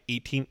 patients by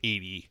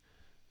 1880,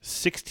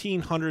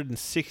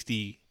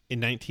 1,660 in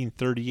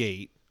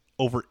 1938,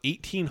 over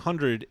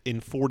 1,800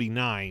 in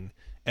 49,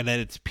 and at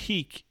its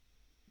peak,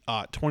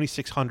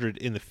 2,600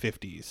 in the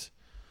 50s.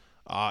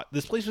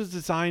 This place was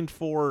designed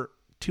for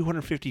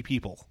 250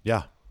 people.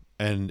 Yeah,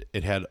 and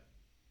it had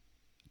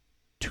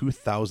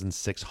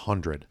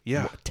 2,600.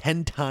 Yeah.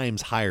 10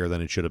 times higher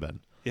than it should have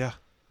been. Yeah.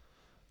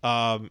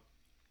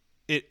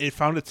 It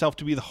found itself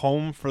to be the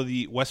home for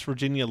the West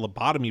Virginia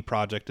lobotomy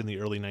project in the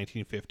early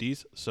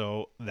 1950s,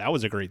 so that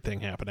was a great thing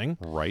happening.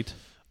 Right.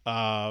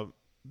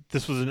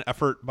 This was an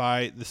effort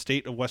by the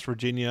state of West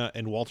Virginia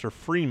and Walter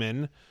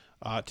Freeman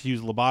to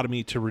use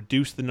lobotomy to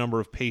reduce the number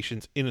of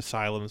patients in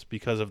asylums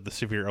because of the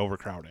severe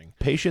overcrowding.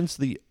 Patients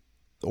the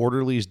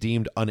orderlies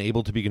deemed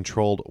unable to be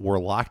controlled were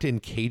locked in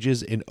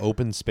cages in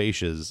open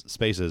spaces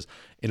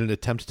in an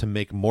attempt to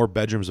make more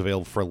bedrooms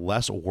available for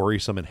less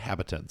worrisome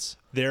inhabitants.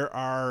 There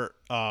are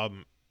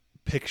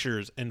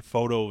pictures and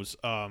photos.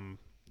 I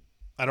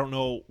don't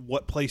know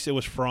what place it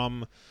was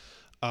from.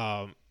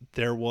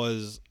 There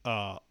was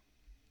a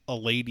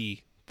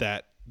lady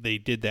that they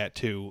did that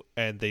to,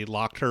 and they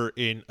locked her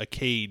in a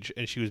cage,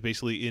 and she was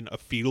basically in a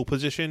fetal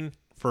position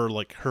for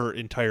like her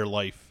entire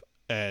life,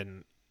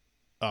 and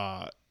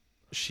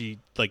she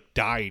like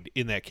died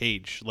in that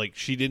cage. Like,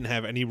 she didn't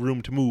have any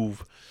room to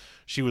move.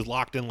 She was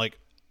locked in like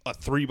a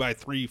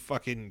 3x3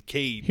 fucking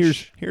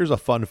cage. Here's a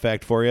fun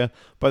fact for you.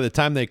 By the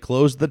time they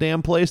closed the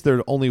damn place,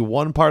 there only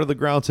one part of the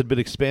grounds had been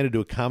expanded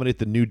to accommodate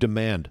the new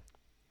demand: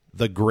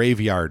 the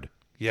graveyard.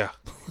 Yeah.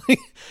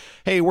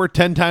 Hey, we're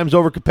 10 times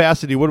over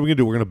capacity. What are we gonna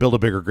do? We're gonna build a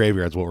bigger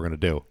graveyard. Is what we're gonna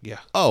do. Yeah.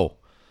 Oh.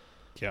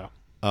 Yeah.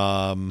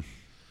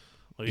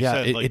 Like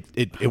said,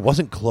 it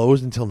wasn't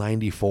closed until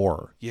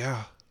 94.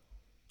 Yeah.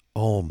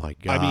 Oh my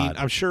God. I mean,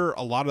 I'm sure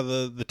a lot of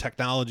the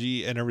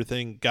technology and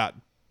everything got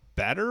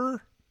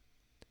better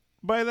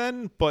by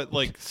then, but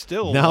like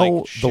still now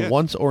like, the shit.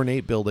 once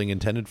ornate building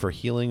intended for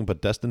healing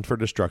but destined for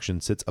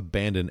destruction sits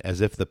abandoned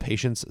as if the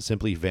patients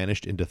simply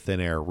vanished into thin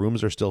air.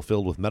 Rooms are still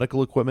filled with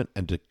medical equipment,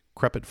 and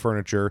decrepit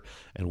furniture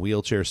and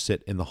wheelchairs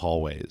sit in the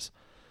hallways.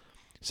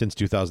 Since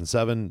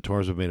 2007,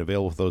 tours have been made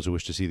available for those who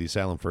wish to see the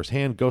asylum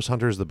firsthand. Ghost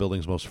hunters, the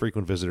building's most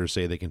frequent visitors,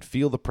 say they can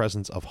feel the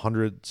presence of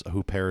hundreds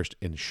who perished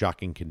in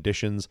shocking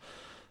conditions.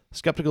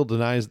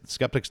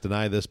 Skeptics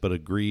deny this, but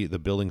agree the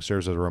building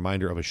serves as a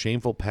reminder of a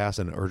shameful past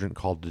and an urgent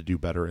call to do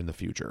better in the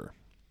future.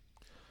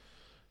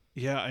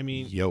 Yeah, I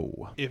mean,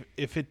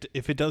 if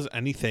it does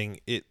anything,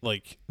 it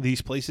like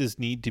these places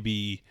need to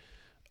be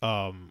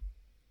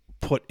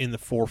put in the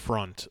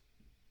forefront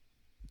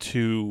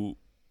to.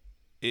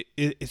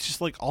 It's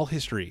just like all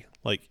history.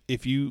 Like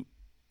if you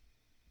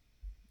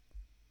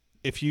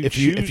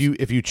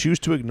choose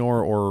to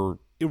ignore, or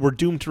we're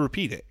doomed to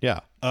repeat it. Yeah.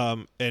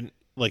 And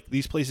like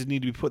these places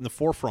need to be put in the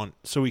forefront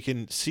so we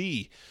can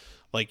see,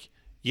 like,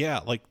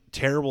 yeah, like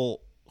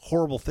terrible,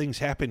 horrible things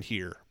happened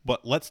here,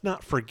 but let's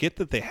not forget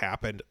that they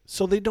happened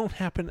so they don't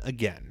happen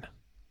again.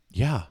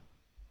 Yeah.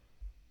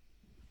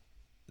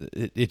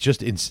 It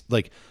just, it's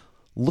like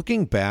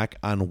looking back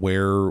on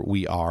where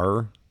we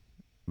are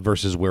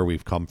versus where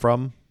we've come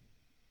from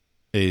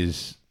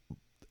it's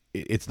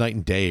night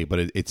and day,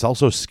 but it's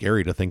also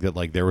scary to think that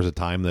like there was a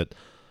time that,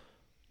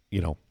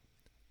 you know,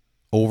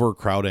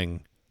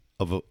 overcrowding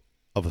of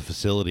a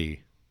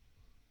facility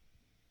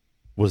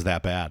was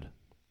that bad.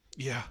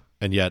 Yeah.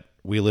 And yet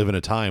we live in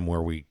a time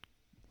where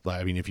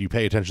if you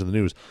pay attention to the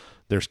news,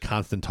 there's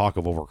constant talk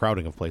of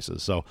overcrowding of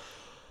places. So,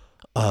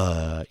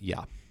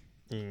 yeah.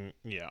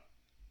 Yeah.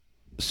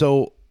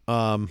 So,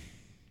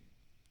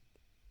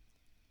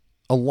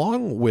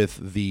 along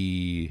with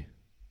the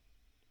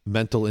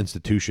mental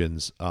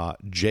institutions,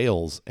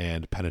 jails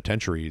and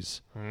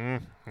penitentiaries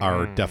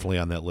are definitely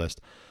on that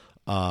list.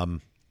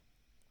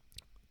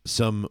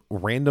 Some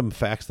random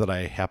facts that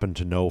I happen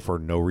to know for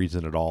no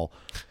reason at all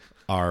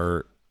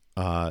are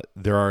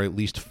there are at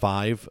least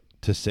 5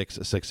 to 6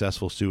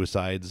 successful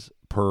suicides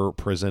per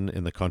prison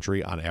in the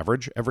country on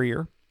average every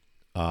year.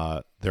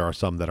 There are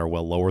some that are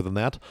well lower than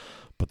that,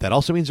 but that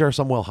also means there are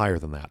some well higher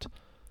than that.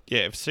 Yeah,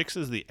 if 6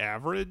 is the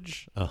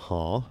average,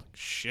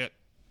 shit.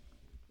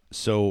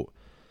 So,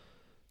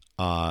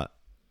 the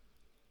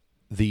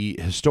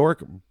historic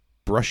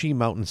Brushy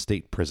Mountain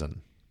State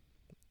Prison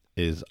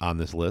is on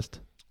this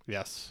list,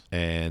 Yes.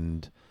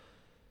 and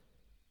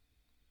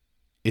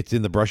it's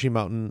in the Brushy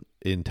Mountains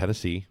in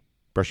Tennessee.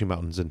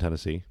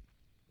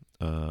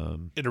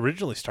 It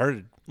originally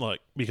started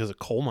because of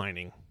coal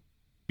mining.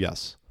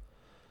 Yes.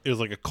 It was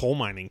like a coal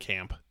mining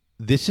camp.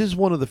 This is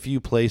one of the few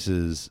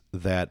places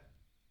that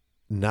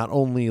not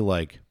only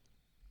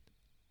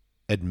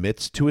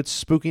admits to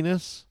its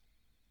spookiness,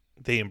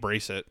 They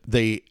embrace it.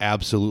 they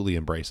absolutely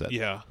embrace it.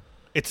 Yeah.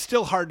 It's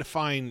still hard to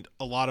find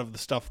a lot of the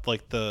stuff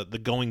like the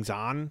goings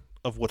on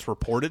of what's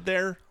reported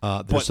there.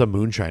 There's some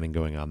moonshining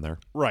going on there.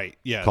 Right.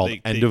 Yeah. Called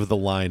End of the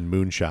Line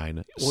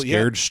Moonshine. Well,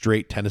 Scared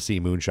Straight Tennessee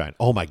Moonshine.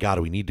 Oh my God,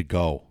 we need to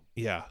go.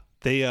 Yeah.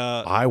 They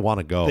I want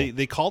to go.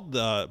 They called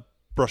the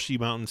Brushy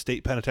Mountain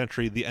State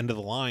Penitentiary the end of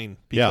the line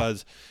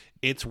because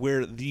it's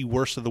where the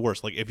worst of the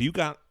worst. Like if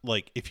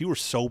you were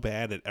so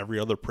bad at every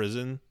other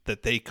prison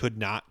that they could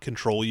not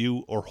control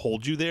you or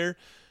hold you there,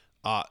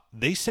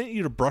 they sent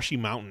you to Brushy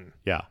Mountain.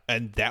 Yeah.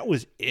 And that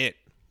was it.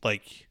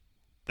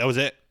 That was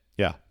it.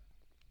 Yeah.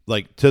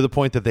 To the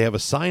point that they have a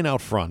sign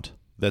out front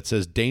that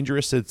says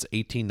dangerous since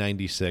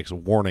 1896,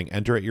 warning,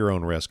 enter at your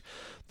own risk.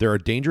 There are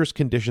dangerous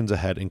conditions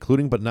ahead,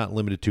 including but not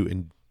limited to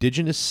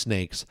indigenous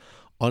snakes,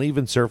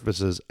 uneven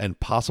surfaces, and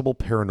possible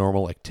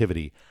paranormal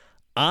activity.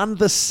 On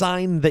the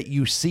sign that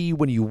you see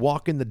when you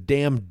walk in the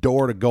damn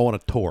door to go on a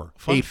tour.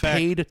 Fun fact,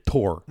 paid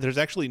tour. There's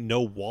actually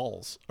no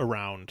walls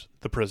around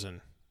the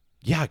prison.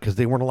 Yeah, because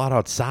they weren't allowed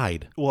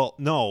outside. Well,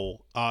 no,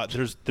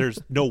 there's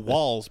no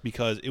walls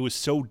because it was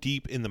so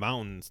deep in the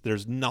mountains.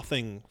 There's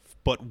nothing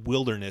but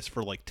wilderness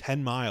for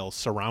 10 miles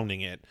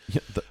surrounding it. Yeah,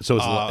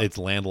 so it's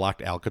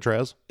landlocked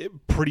Alcatraz?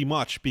 Pretty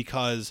much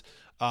because...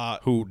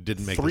 Who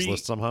didn't make this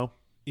list somehow?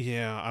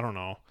 Yeah, I don't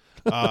know.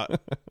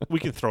 We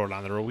can throw it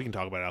on there. We can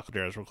talk about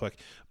Alcatraz real quick.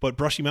 But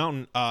Brushy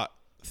Mountain,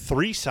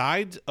 3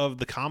 sides of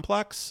the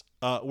complex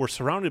were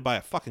surrounded by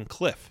a fucking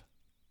cliff.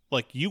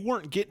 You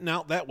weren't getting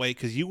out that way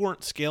because you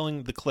weren't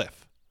scaling the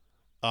cliff.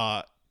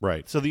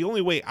 Right. So the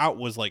only way out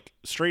was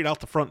straight out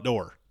the front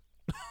door.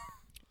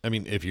 I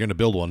mean, if you're going to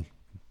build one,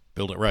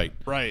 build it right.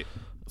 Right.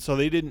 So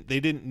they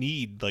didn't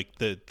need the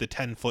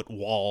 10-foot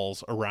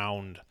walls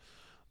around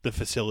the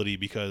facility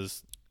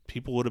because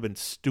people would have been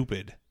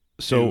stupid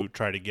to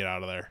try to get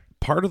out of there.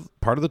 Part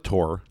of the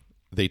tour,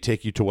 they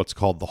take you to what's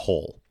called the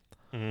Hole.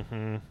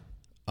 Mm-hmm.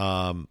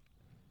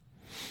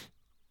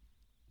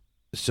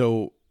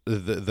 So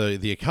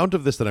the account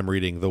of this that I'm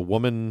reading, the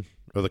woman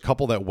or the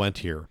couple that went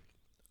here,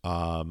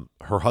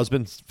 her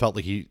husband felt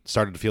like he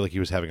started to feel like he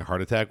was having a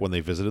heart attack when they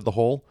visited the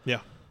Hole.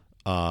 Yeah.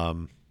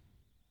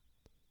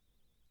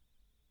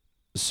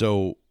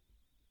 So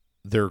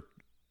their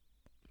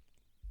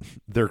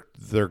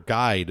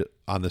guide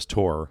on this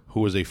tour,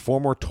 who was a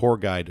former tour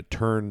guide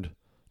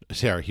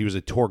he was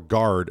a tour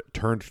guard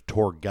turned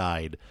tour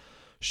guide,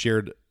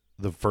 shared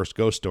the first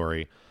ghost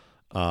story.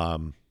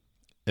 And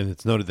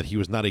it's noted that he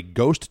was not a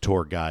ghost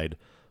tour guide,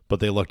 but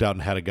they looked out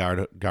and had a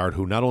guard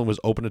who not only was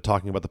open to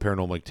talking about the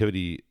paranormal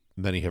activity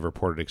many have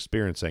reported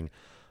experiencing.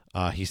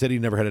 He said he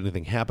never had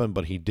anything happen,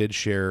 but he did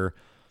share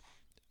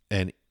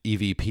an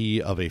EVP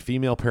of a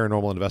female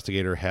paranormal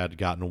investigator had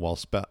gotten while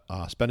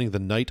spending the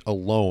night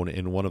alone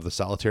in one of the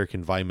solitary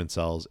confinement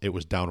cells. It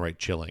was downright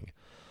chilling.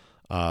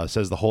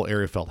 Says the whole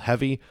area felt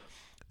heavy.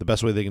 The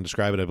best way they can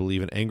describe it, I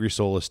believe, an angry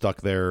soul is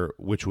stuck there,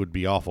 which would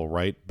be awful,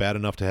 right? Bad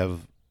enough to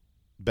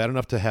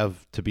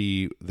have to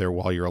be there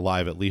while you're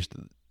alive. At least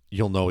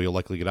you'll know you'll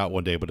likely get out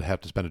one day, but to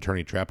have to spend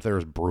eternity trapped there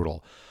is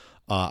brutal.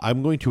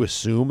 I'm going to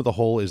assume the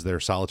Hole is their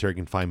solitary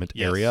confinement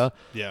area.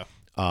 Yeah.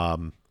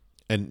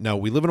 And now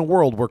we live in a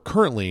world where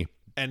currently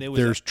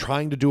there's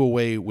trying to do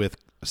away with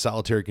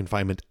solitary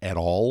confinement at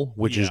all,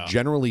 which is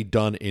generally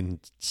done in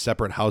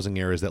separate housing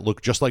areas that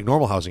look just like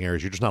normal housing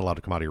areas. You're just not allowed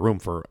to come out of your room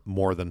for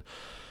more than,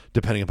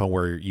 depending upon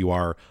where you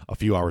are, a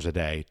few hours a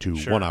day to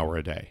 1 hour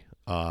a day.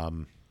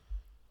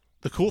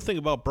 The cool thing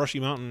about Brushy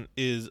Mountain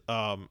is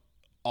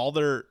all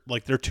their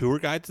tour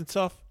guides and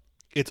stuff,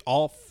 it's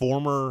all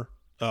former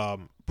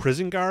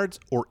prison guards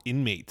or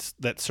inmates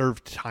that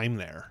served time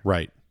there.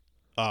 Right.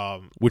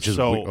 Which is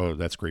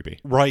that's creepy,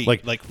 right?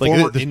 Like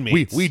former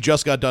inmates. We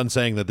just got done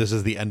saying that this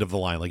is the end of the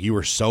line. Like you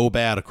were so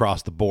bad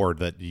across the board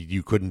that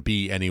you couldn't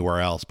be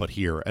anywhere else but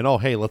here. And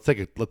hey, let's take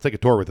a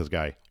tour with this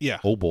guy. Yeah.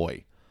 Oh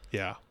boy.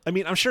 Yeah. I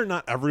mean, I'm sure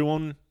not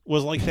everyone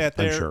was like that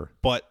there. I'm sure.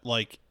 But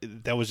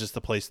that was just the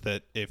place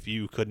that if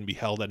you couldn't be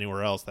held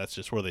anywhere else, that's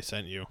just where they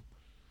sent you.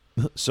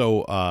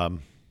 So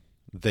one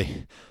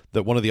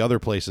of the other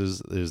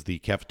places is the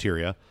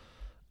cafeteria.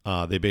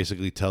 They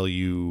basically tell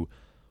you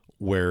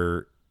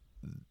where.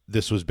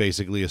 This was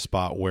basically a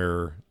spot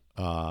where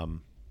a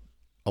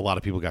lot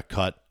of people got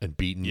cut and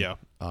beaten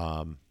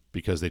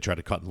because they tried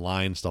to cut in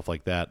line, stuff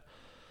like that.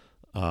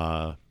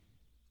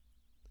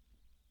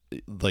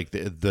 like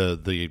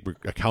the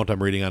account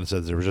I'm reading on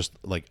says there was just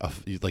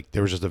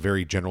there was just a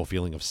very general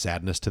feeling of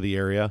sadness to the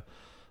area.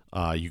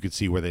 You could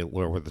see where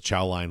the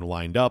chow line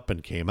lined up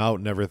and came out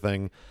and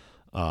everything.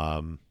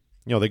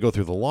 They go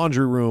through the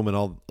laundry room and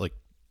all, like,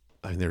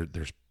 I mean,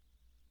 there's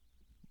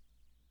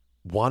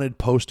wanted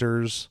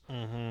posters.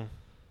 Mm-hmm.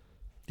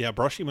 Yeah,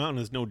 Brushy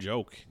Mountain is no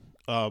joke.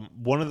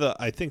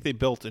 I think they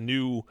built a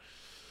new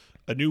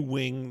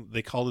wing.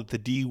 They called it the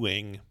D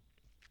wing.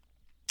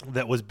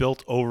 That was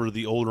built over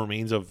the old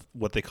remains of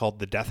what they called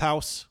the Death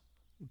House.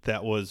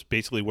 That was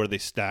basically where they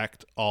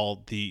stacked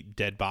all the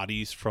dead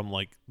bodies from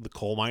like the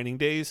coal mining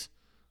days,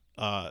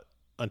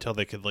 until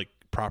they could like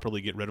properly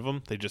get rid of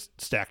them. They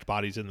just stacked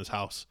bodies in this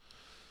house,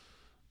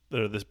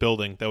 this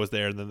building that was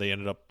there, and then they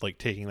ended up like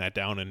taking that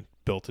down and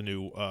built a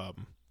new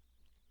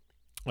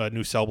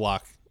cell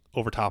block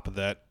over top of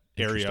that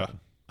area.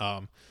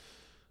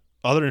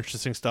 Other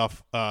interesting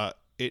stuff.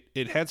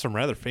 It had some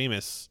rather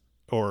famous,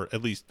 or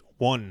at least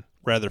one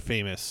rather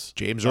famous,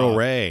 James Earl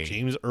Ray.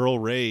 James Earl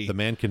Ray, the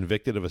man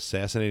convicted of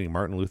assassinating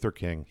Martin Luther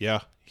King.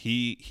 Yeah,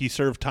 he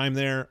served time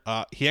there.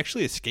 He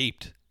actually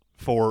escaped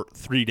for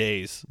 3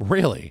 days.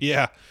 Really?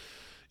 Yeah.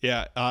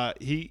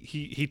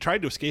 He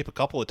tried to escape a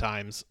couple of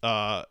times.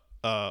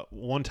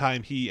 One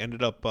time he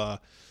ended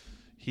up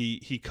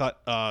he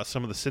cut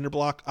some of the cinder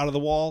block out of the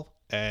wall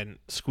and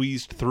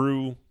squeezed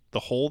through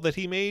the hole that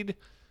he made,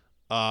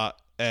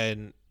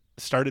 and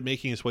started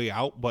making his way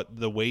out, but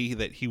the way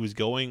that he was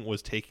going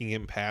was taking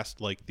him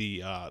past like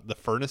the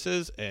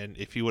furnaces, and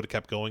if he would have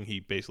kept going, he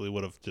basically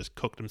would have just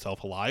cooked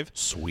himself alive.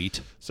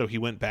 Sweet. So he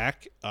went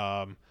back,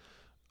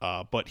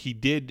 but he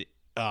did.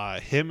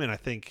 Him and I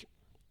think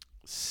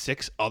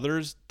 6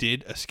 others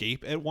did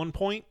escape at one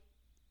point,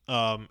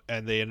 and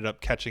they ended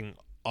up catching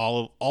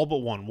all but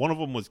one. One of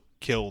them was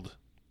killed,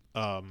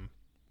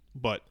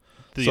 but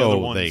the other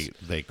ones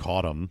they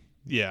caught him.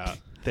 Yeah.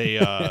 They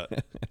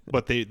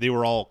but they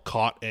were all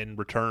caught and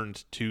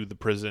returned to the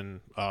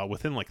prison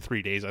within like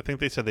 3 days. I think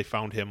they said they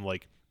found him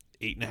like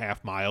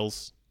 8.5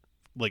 miles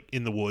like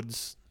in the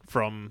woods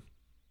from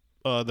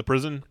the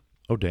prison.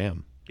 Oh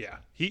damn. Yeah.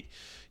 He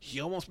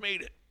almost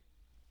made it.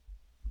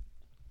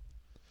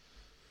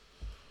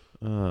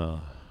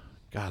 God,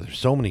 there's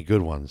so many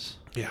good ones.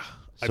 Yeah.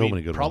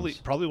 Many good ones.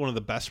 Probably one of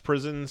the best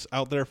prisons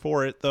out there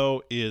for it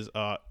though is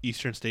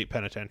Eastern State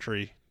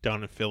Penitentiary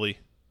down in Philly.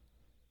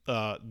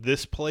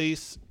 This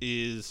place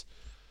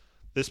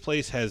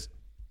has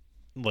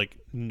like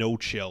no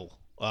chill.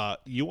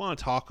 You want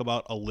to talk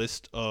about a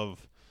list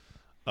of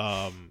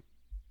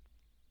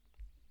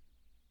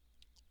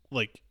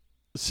like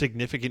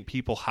significant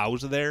people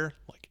housed there,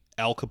 like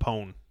Al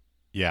Capone.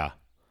 Yeah.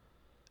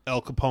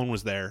 Al Capone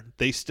was there.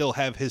 They still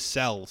have his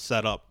cell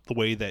set up the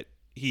way that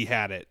he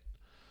had it.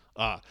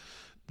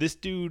 This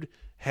dude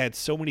had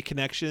so many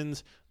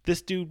connections.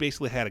 This dude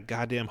basically had a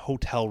goddamn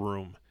hotel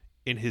room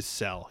in his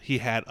cell. He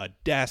had a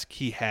desk,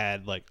 he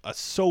had like a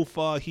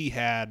sofa, he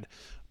had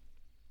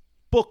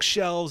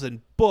bookshelves and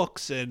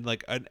books and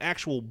like an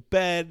actual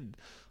bed.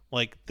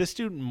 Like, this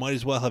dude might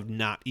as well have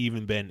not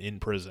even been in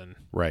prison.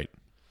 Right.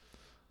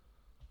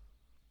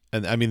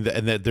 And I mean,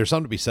 there's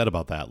something to be said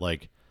about that.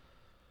 Like,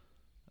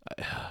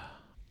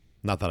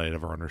 not that I'd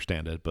ever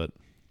understand it, but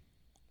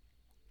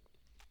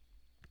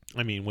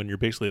I mean, when you're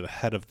basically the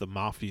head of the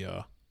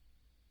mafia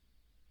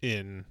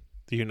in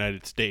the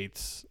United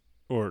States,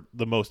 or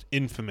the most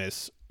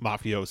infamous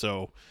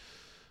mafioso,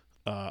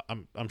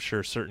 I'm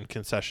sure certain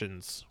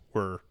concessions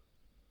were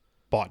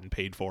bought and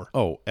paid for.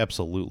 Oh,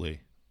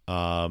 absolutely.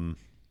 And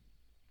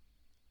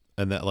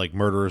that like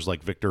murderers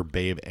like Victor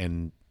Babe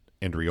and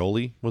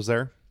Andrioli was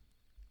there.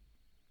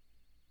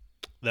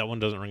 That one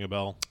doesn't ring a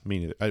bell. Me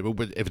neither.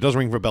 If it doesn't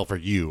ring a bell for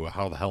you,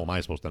 how the hell am I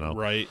supposed to know?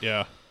 Right,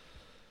 yeah.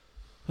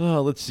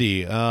 Let's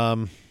see.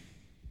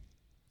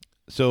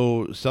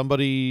 So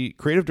somebody,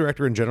 creative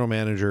director and general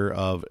manager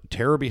of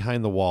Terror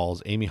Behind the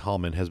Walls, Amy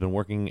Hallman, has been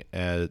working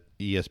at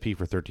ESP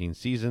for 13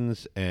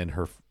 seasons and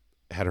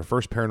had her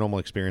first paranormal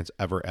experience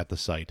ever at the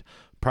site.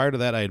 Prior to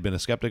that, I had been a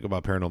skeptic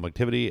about paranormal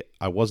activity.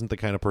 I wasn't the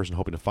kind of person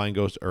hoping to find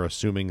ghosts or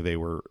assuming they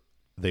were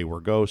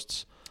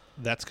ghosts.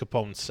 That's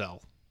Capone's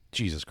cell.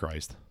 Jesus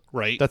Christ.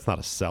 Right. That's not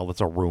a cell.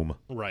 That's a room.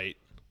 Right.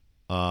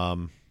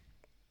 So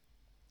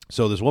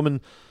this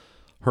woman,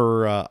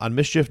 on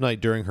mischief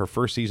night during her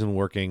first season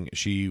working,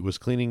 she was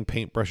cleaning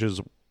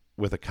paintbrushes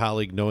with a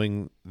colleague,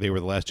 knowing they were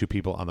the last 2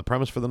 people on the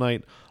premise for the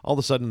night. All of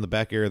a sudden, in the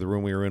back area of the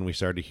room we were in, we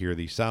started to hear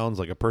these sounds,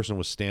 like a person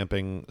was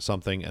stamping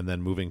something and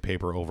then moving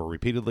paper over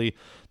repeatedly.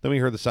 Then we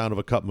heard the sound of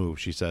a cup move,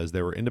 she says.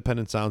 There were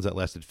independent sounds that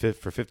lasted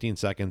for 15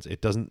 seconds.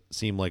 It doesn't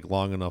seem like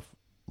long of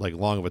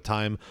a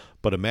time,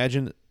 but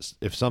imagine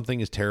if something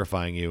is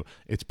terrifying you,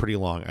 it's pretty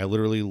long. I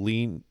literally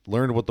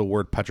learned what the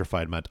word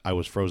petrified meant. I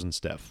was frozen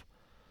stiff.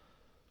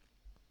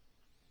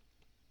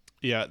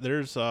 Yeah,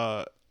 there's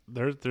a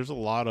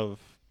lot of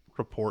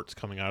reports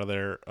coming out of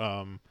there.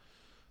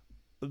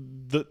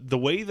 The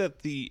way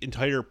that the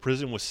entire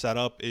prison was set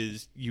up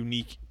is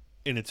unique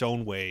in its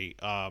own way.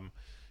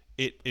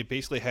 it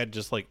basically had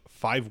just like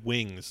 5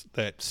 wings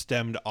that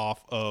stemmed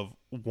off of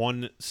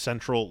one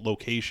central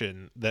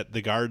location that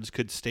the guards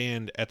could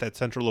stand at that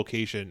central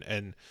location,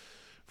 and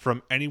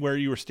from anywhere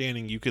you were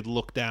standing, you could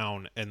look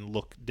down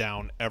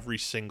every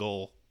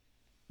single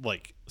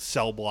like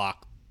cell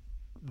block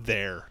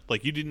there.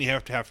 Like you didn't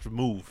have to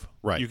move.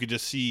 Right. You could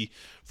just see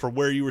from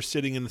where you were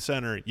sitting in the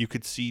center, you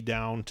could see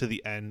down to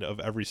the end of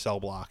every cell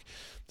block.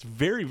 It's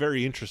very,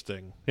 very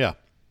interesting. Yeah.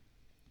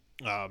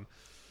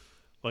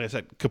 Like I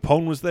said,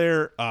 Capone was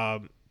there.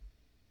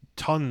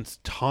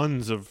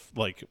 Tons of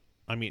like,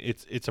 I mean,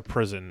 it's a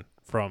prison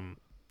from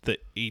the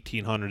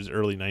 1800s,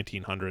 early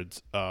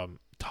 1900s.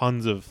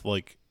 Tons of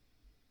like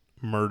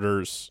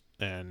murders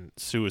and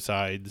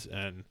suicides,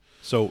 and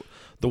so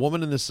the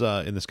woman in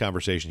this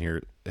conversation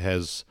here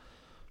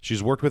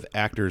she's worked with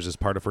actors as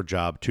part of her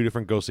job. 2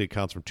 different ghostly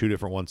accounts from 2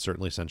 different ones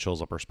certainly send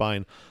chills up her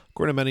spine.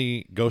 According to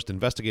many ghost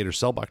investigators,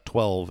 Cell Block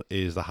 12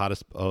 is the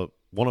hottest,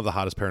 one of the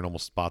hottest paranormal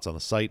spots on the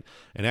site.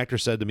 An actor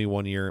said to me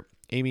one year,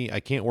 "Amy,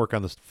 I can't work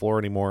on this floor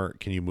anymore.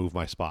 Can you move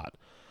my spot?"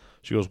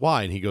 She goes,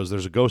 "Why?" And he goes,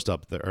 "There's a ghost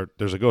up there.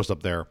 There's a ghost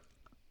up there.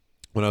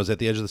 When I was at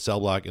the edge of the cell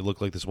block, it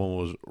looked like this woman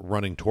was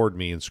running toward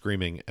me and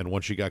screaming. And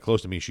once she got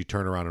close to me, she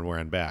turned around and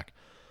ran back."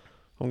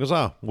 One goes,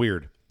 "Oh,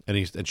 weird."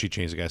 And she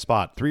changed the guy's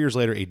spot. 3 years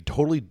later, a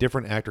totally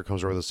different actor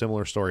comes over with a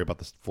similar story about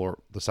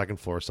the second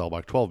floor of Cell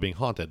Block 12 being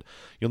haunted.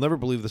 You'll never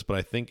believe this, but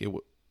I think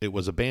it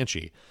was a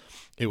banshee.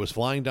 It was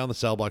flying down the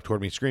cell block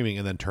toward me, screaming,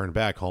 and then turned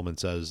back. Holman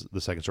says,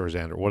 the second story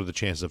Xander. What are the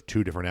chances of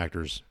 2 different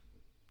actors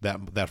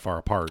that far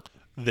apart?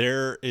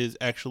 There is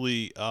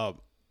actually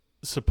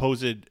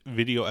supposed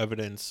video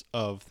evidence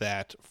of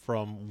that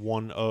from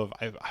one of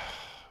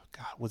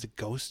was it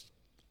Ghost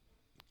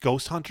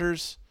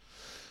Hunters?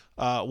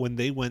 When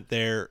they went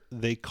there,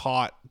 they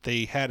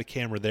had a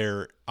camera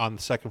there on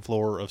the second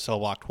floor of Cell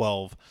Block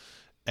 12,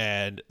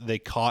 and they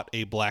caught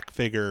a black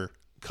figure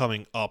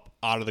coming up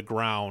out of the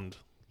ground.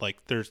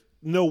 Like, there's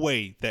no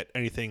way that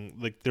anything,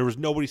 like, there was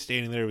nobody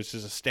standing there. It was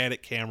just a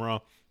static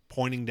camera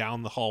pointing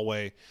down the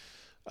hallway,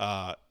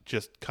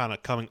 just kind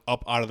of coming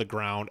up out of the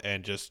ground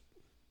and just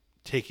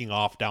taking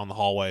off down the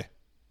hallway.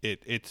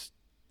 It's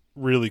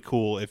really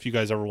cool. If you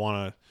guys ever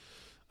want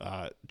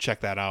to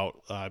check that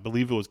out. I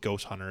believe it was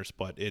Ghost Hunters,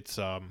 but it's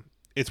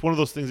one of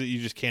those things that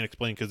you just can't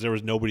explain because there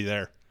was nobody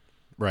there.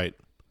 Right.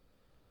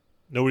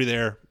 Nobody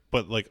there,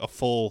 but like a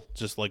full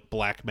just like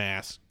black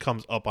mass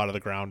comes up out of the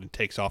ground and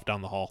takes off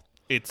down the hall.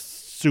 It's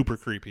super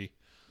creepy.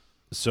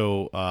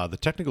 So the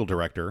technical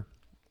director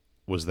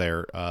was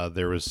there.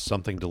 There was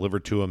something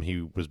delivered to him.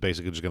 He was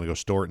basically just going to go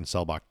store it in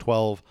Cell Block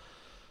 12.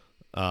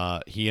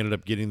 He ended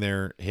up getting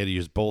there. He had to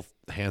use both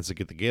hands to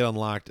get the gate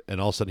unlocked, and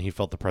all of a sudden he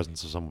felt the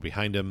presence of someone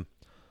behind him.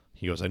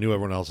 He goes, "I knew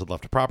everyone else had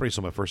left the property,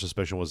 so my first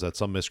suspicion was that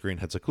some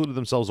miscreant had secluded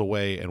themselves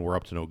away and were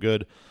up to no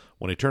good.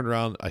 When I turned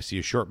around, I see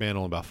a short man,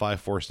 only about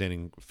 5'4",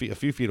 standing a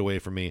few feet away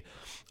from me.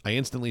 I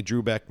instantly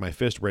drew back my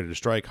fist, ready to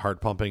strike,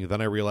 heart pumping. Then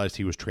I realized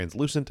he was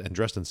translucent and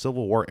dressed in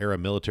Civil War-era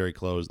military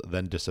clothes,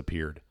 then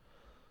disappeared."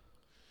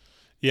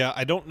 Yeah,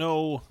 I don't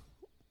know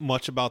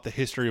much about the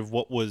history of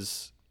what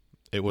was...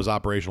 It was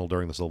operational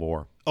during the Civil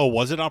War. Oh,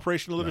 was it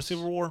operational during Yes. the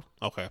Civil War?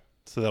 Okay,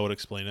 so that would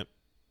explain it.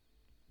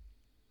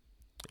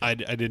 I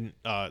didn't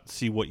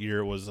see what year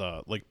it was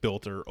like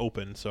built or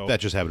open, so That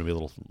just happened to be a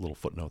little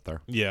footnote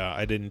there. yeah,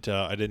 I didn't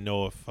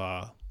know if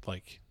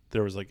like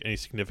there was like any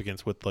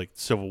significance with like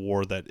Civil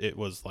War, that it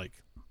was like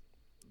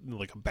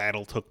a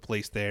battle took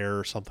place there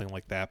or something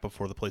like that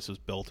before the place was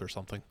built or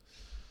something.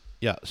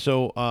 Yeah,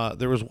 so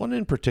there was one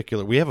in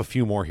particular. We have a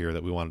few more here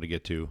that we wanted to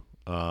get to.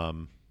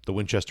 The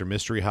Winchester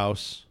Mystery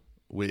House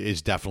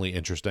is definitely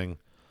interesting.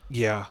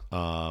 Yeah.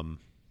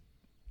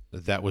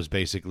 That was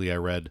basically, I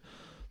read,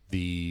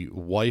 the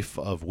wife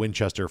of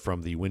Winchester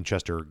from the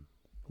Winchester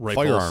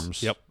Rifles.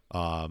 firearms. Yep.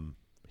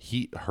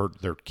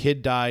 Their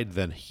kid died,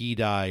 then he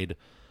died,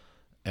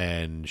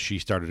 and she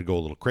started to go a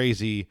little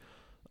crazy.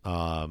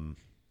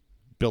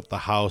 Built the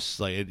house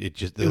like it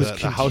just the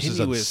house is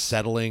continuous.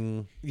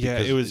 unsettling. Yeah,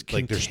 because, it was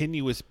like,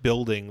 continuous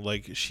building.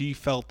 Like, she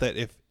felt that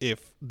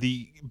if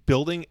the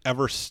building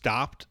ever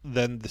stopped,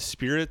 then the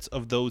spirits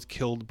of those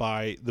killed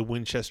by the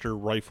Winchester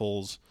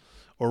rifles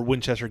or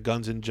Winchester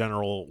guns in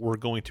general were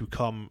going to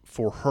come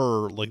for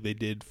her like they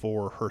did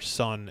for her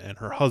son and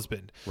her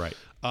husband. Right.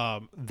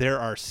 There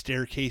are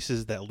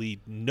staircases that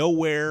lead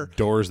nowhere.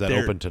 Doors that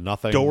open to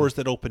nothing. Doors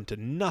that open to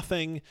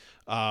nothing.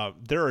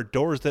 There are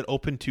doors that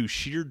open to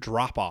sheer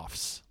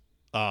drop-offs.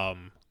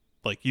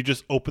 Like, you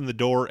just open the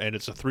door and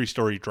it's a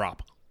 3-story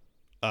drop.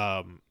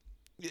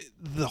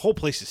 The whole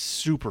place is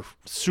super,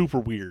 super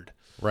weird.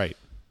 Right.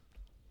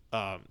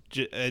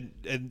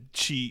 And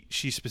she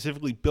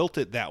specifically built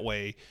it that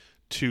way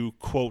to,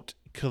 quote,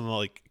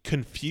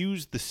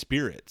 confuse the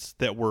spirits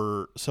that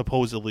were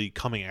supposedly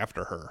coming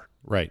after her.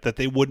 Right. That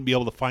they wouldn't be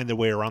able to find their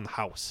way around the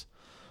house.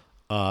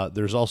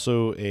 There's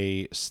also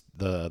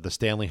the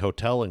Stanley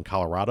Hotel in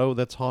Colorado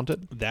that's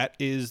haunted. That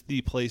is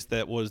the place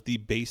that was the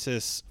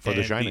basis For The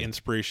and Shining. the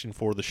inspiration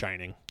for The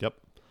Shining. Yep.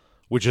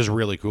 Which is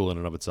really cool in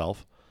and of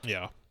itself.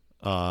 Yeah.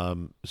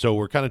 So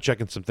we're kind of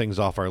checking some things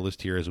off our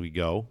list here as we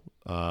go.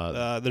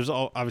 There's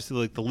obviously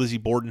like the Lizzie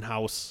Borden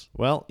house.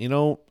 Well,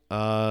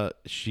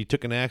 she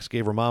took an axe,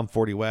 gave her mom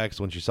 40 whacks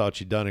when she saw what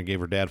she'd done, and gave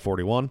her dad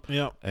 41.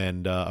 Yeah.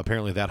 And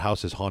apparently that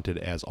house is haunted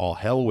as all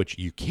hell, which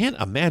you can't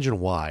imagine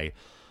why.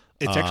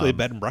 It's actually a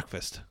bed and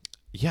breakfast.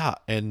 Yeah,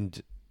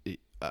 and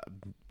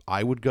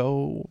I would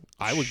go.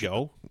 I would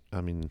go.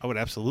 I mean, I would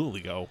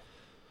absolutely go.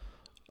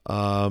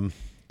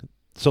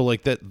 So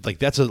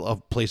that's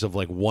a place of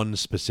like one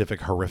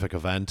specific horrific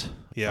event.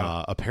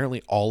 Yeah.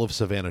 Apparently all of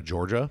Savannah,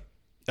 Georgia.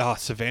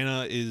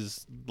 Savannah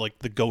is like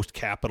the ghost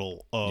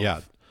capital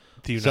of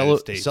the United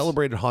States.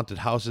 Celebrated haunted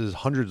houses,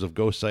 hundreds of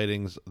ghost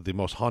sightings, the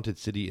most haunted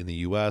city in the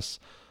U.S.,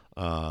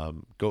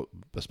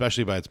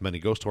 especially by its many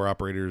ghost tour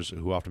operators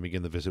who often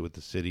begin the visit with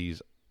the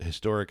city's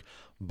historic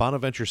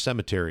Bonaventure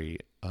Cemetery,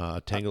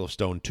 a tangle of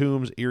stone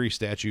tombs, eerie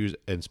statues,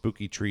 and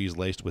spooky trees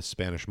laced with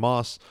Spanish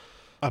moss.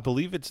 I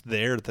believe it's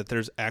there that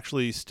there's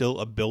actually still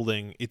a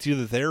building. It's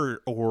either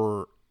there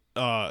or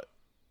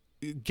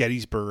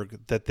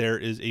Gettysburg, that there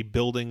is a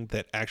building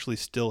that actually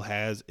still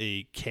has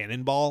a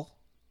cannonball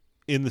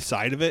in the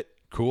side of it.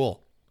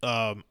 Cool.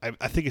 I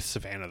think it's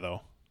Savannah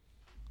though.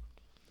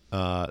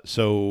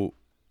 So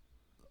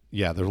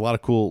yeah, there's a lot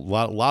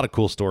of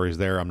cool stories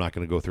there. I'm not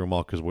going to go through them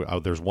all because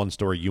there's one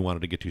story you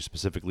wanted to get to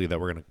specifically that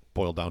we're going to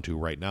boil down to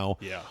right now.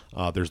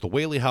 Yeah. There's the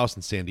Whaley House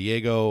in San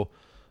Diego.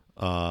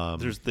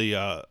 There's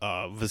the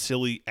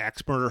Vasily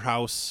Axe Murder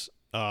House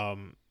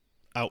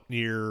out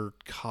near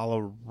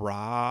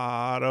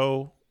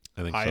Colorado,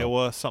 I think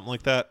Iowa, something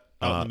like that,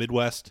 out in the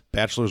Midwest.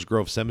 Bachelor's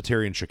Grove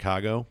Cemetery in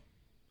Chicago.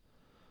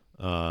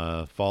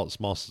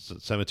 Small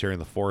cemetery in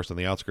the forest on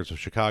the outskirts of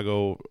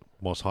Chicago,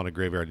 most haunted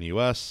graveyard in the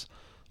U.S.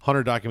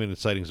 100 documented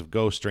sightings of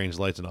ghosts, strange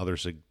lights, and other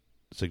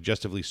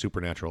suggestively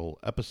supernatural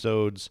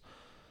episodes.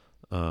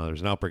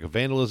 There's an outbreak of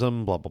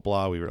vandalism, blah, blah,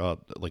 blah. We were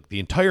like the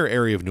entire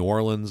area of New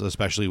Orleans,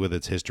 especially with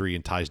its history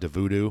and ties to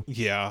voodoo.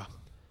 Yeah.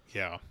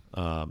 Yeah.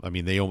 I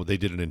mean, they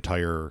did an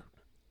entire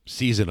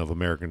season of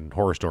American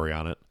Horror Story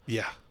on it.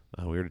 Yeah.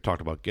 We already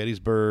talked about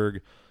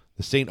Gettysburg.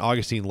 The St.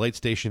 Augustine Light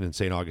Station in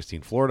St.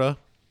 Augustine, Florida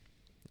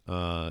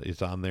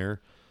is on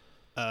there.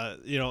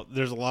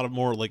 There's a lot of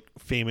more like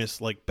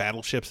famous like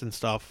battleships and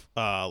stuff,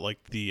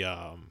 like the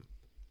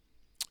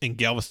in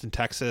Galveston,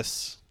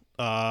 Texas.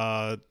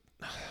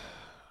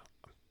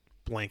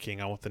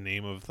 Blanking on what the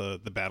name of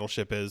the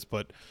battleship is,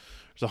 but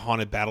there's a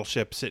haunted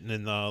battleship sitting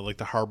in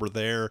the harbor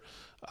there.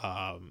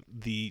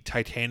 The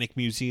Titanic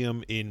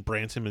Museum in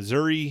Branson,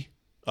 Missouri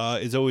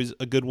is always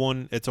a good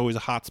one. It's always a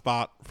hot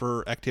spot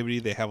for activity.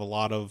 They have a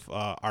lot of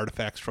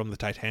artifacts from the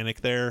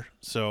Titanic there.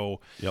 So,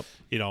 Yep.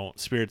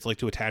 Spirits like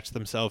to attach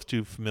themselves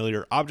to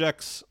familiar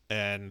objects.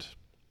 And,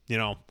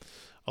 a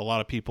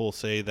lot of people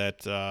say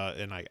that,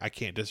 and I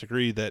can't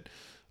disagree, that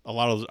a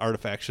lot of those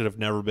artifacts should have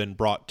never been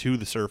brought to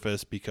the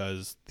surface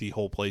because the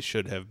whole place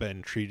should have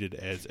been treated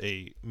as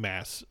a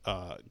mass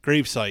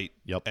grave site.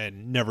 Yep.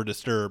 And never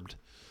disturbed.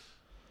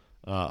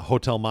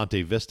 Hotel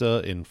Monte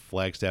Vista in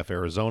Flagstaff,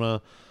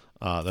 Arizona.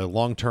 The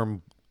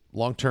long-term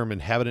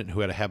inhabitant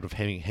who had a habit of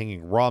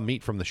hanging raw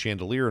meat from the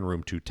chandelier in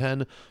room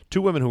 210.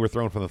 2 women who were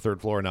thrown from the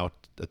 3rd floor now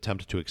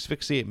attempt to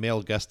asphyxiate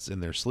male guests in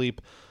their sleep.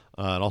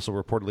 And also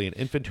reportedly an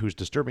infant whose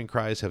disturbing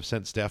cries have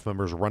sent staff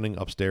members running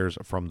upstairs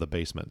from the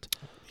basement.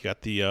 You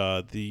got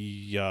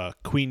the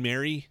Queen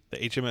Mary, the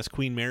HMS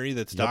Queen Mary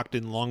that's docked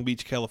in Long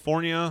Beach,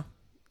 California.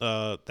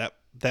 That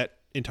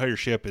entire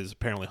ship is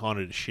apparently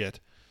haunted as shit.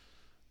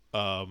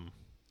 But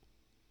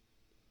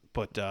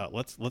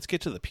let's get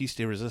to the piece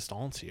de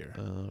resistance here.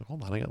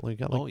 Hold on, I got like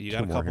you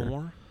got a couple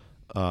more?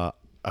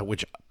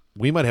 Which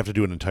we might have to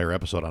do an entire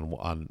episode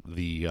on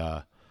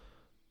the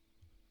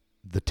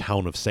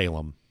town of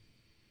Salem.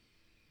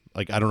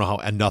 Like, I don't know how,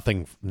 and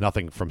nothing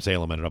from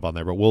Salem ended up on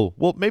there, but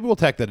maybe we'll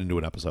tack that into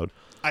an episode.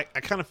 I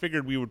kind of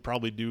figured we would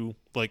probably do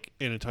like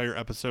an entire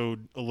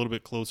episode a little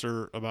bit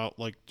closer about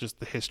like just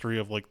the history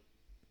of like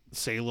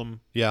Salem.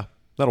 Yeah,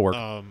 that'll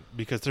work.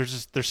 Because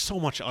there's so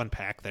much to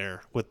unpack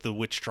there with the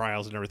witch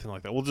trials and everything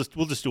like that. We'll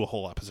just do a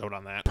whole episode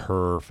on that.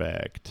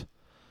 Perfect.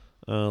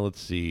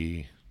 Let's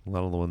see. A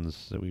lot of the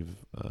ones that we've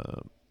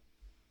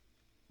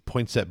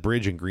Poinsett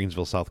Bridge in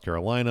Greensville, South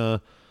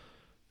Carolina,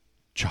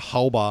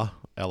 Chahauba,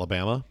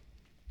 Alabama.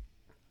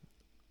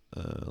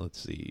 Let's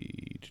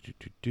see.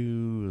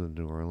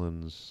 New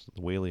Orleans,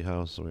 the Whaley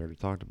House, we already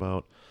talked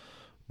about.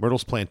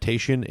 Myrtle's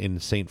Plantation in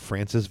St.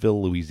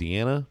 Francisville,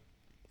 Louisiana.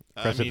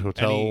 Crescent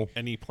Hotel.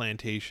 Any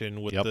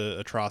plantation with the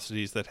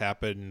atrocities that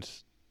happened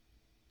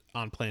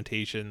on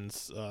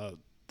plantations,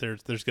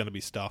 there's going to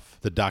be stuff.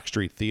 The Dock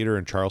Street Theater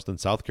in Charleston,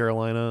 South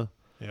Carolina.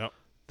 Yep.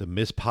 The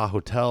Mizpah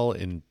Hotel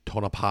in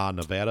Tonopah,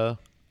 Nevada.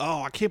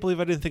 Oh, I can't believe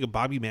I didn't think of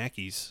Bobby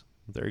Mackey's.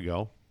 There you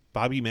go.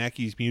 Bobby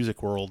Mackey's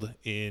Music World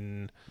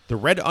in... The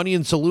Red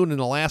Onion Saloon in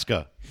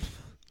Alaska.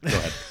 Go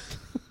ahead.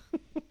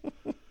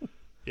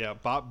 Yeah,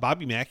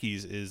 Bobby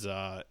Mackey's is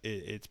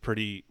it's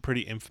pretty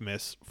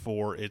infamous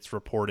for its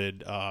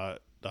reported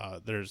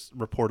there's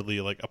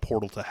reportedly like a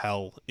portal to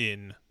hell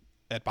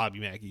at Bobby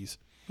Mackey's.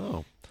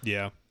 Oh.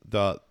 Yeah.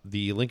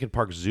 The Lincoln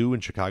Park Zoo in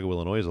Chicago,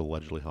 Illinois is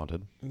allegedly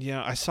haunted.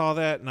 Yeah, I saw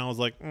that and I was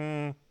like,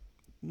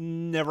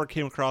 never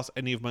came across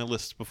any of my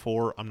lists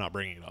before. I'm not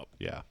bringing it up.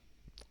 Yeah.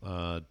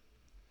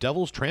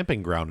 Devil's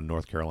Tramping Ground in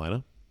North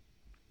Carolina.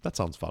 That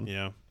sounds fun.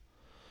 Yeah.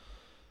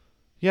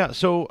 Yeah,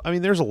 so, I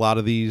mean, there's a lot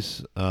of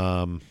these.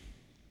 I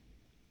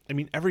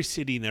mean, every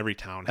city and every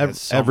town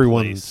has some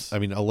everyone's, place. I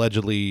mean,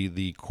 allegedly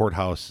the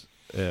courthouse,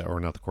 or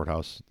not the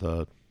courthouse,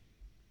 the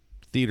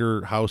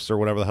theater house or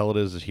whatever the hell it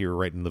is here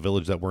right in the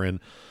village that we're in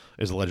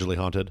is allegedly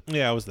haunted.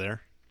 Yeah, I was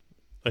there.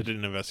 I did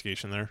an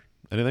investigation there.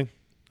 Anything?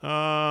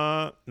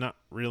 Not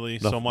really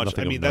so much.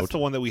 Nothing I mean, of that's note. the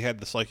one that we had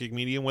the psychic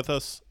medium with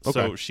us, Okay.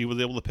 so she was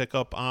able to pick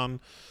up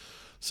on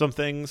some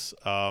things.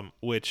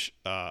 Which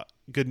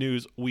good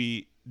news,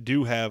 we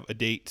do have a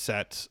date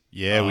set.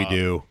 Yeah, we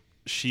do.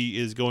 She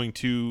is going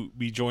to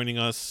be joining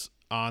us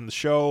on the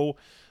show.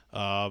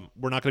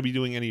 We're not going to be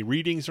doing any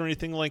readings or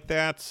anything like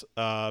that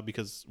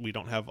because we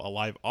don't have a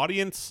live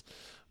audience.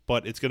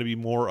 But it's going to be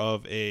more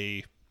of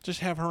a just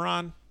have her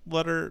on.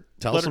 Let her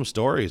Tell some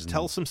stories.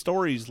 Tell some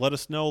stories. Let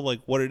us know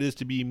like what it is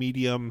to be a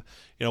medium.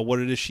 You know what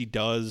it is she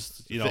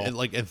does. You know,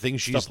 and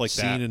things she's stuff like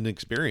seen that. and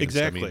experienced.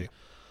 Exactly. I mean,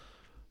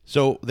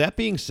 so that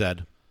being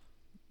said,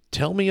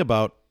 tell me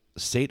about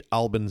St.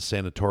 Albans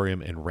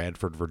Sanatorium in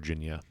Radford,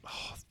 Virginia.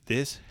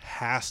 This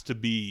has to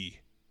be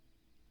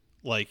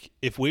like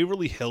if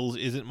Waverly Hills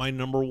isn't my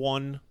number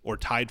one or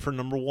tied for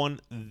number one,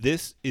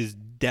 this is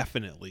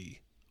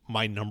definitely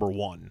my number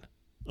one.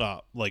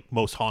 Like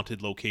most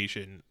haunted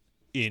location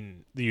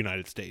in the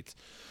United States.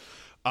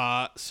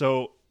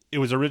 So it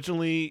was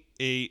originally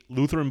a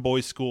Lutheran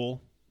boys'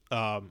 school.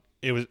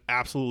 It was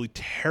absolutely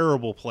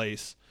terrible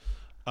place.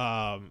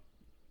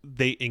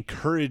 They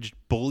encouraged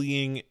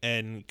bullying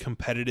and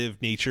competitive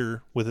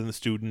nature within the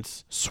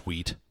students.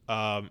 Sweet.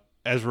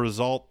 As a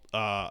result,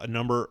 a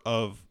number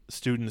of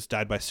students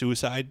died by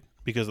suicide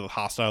because of the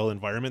hostile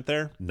environment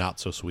there. Not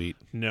so sweet.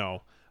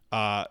 No.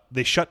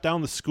 They shut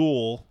down the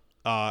school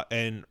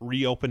and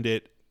reopened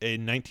it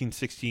in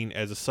 1916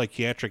 as a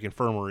psychiatric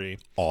infirmary.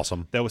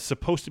 Awesome. That was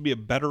supposed to be a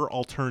better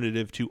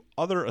alternative to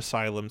other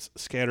asylums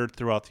scattered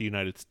throughout the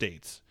United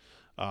States.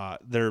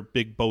 Their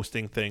big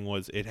boasting thing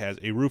was it has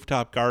a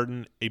rooftop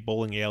garden, a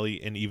bowling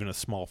alley, and even a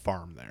small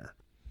farm there.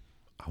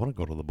 I want to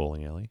go to the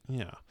bowling alley.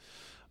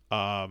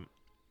 Yeah.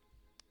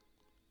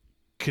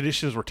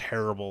 Conditions were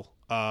terrible.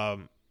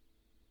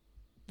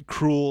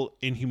 Cruel,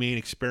 inhumane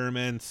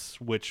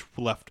experiments, which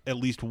left at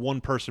least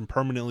one person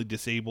permanently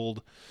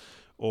disabled,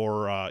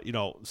 or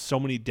so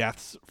many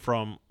deaths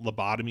from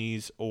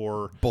lobotomies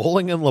or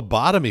Bowling and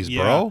lobotomies,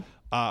 bro.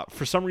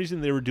 For some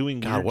reason, they were doing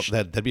God, weird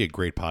that'd be a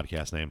great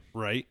podcast name.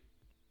 right?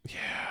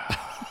 Yeah.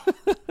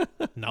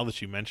 Now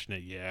that you mention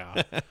it,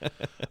 yeah.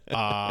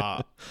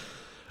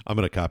 I'm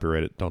gonna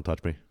copyright it. Don't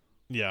touch me.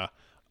 Yeah.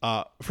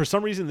 For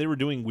some reason, they were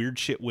doing weird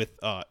shit with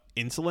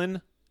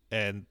insulin,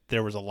 and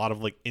there was a lot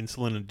of like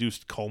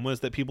insulin-induced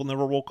comas that people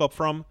never woke up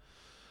from.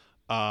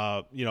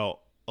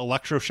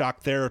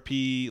 Electroshock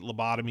therapy,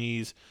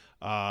 lobotomies.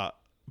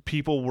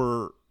 People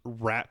were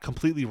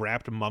completely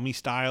wrapped mummy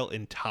style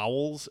in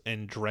towels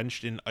and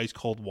drenched in ice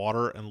cold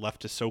water and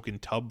left to soak in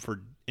tubs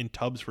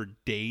for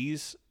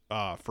days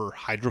for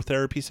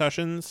hydrotherapy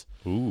sessions.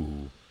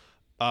 Ooh.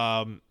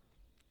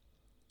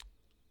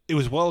 It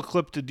was well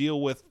equipped to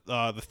deal with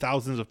the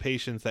thousands of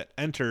patients that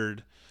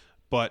entered,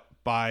 but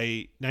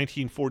by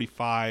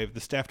 1945,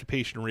 the staff to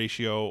patient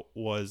ratio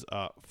was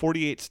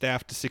 48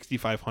 staff to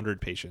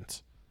 6,500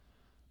 patients.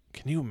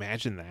 Can you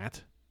imagine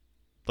that?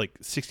 Like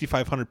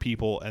 6,500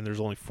 people, and there's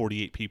only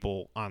 48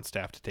 people on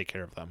staff to take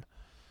care of them.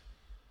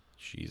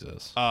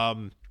 Jesus.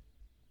 The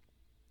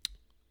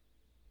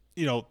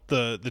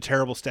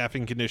terrible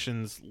staffing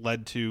conditions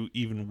led to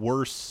even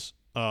worse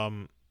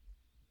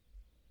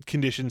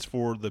conditions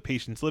for the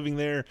patients living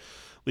there,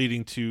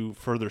 leading to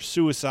further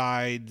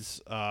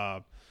suicides.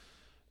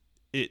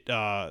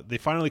 They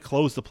finally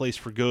closed the place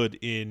for good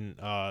in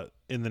the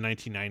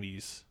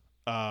 1990s.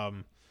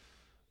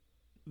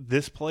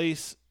 This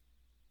place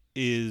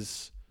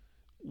is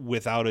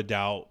without a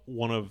doubt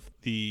one of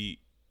the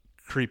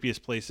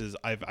creepiest places.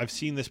 I've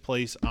seen this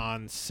place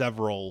on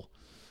several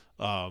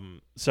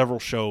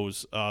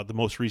shows. The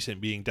most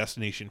recent being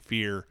Destination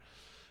Fear,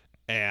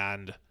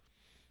 and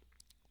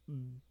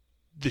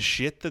the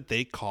shit that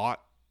they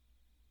caught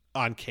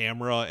on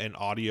camera and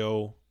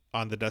audio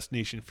on the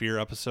Destination Fear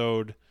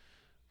episode,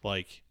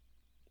 like,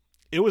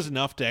 it was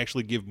enough to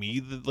actually give me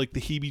the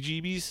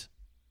heebie-jeebies.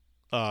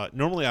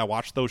 Normally I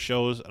watch those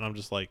shows and I'm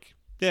just like,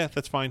 yeah,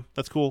 that's fine.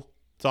 That's cool.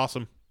 It's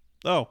awesome.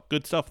 Oh,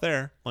 good stuff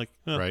there. Like,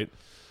 Right.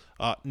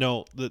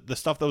 No, the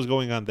stuff that was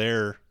going on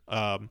there,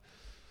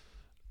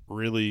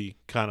 really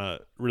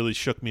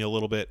shook me a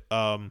little bit.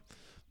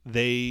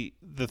 The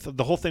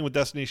whole thing with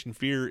Destination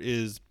Fear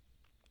is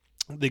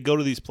they go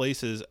to these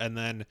places and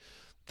then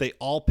they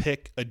all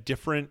pick a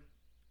different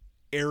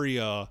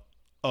area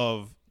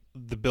of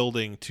the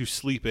building to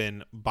sleep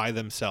in by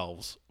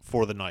themselves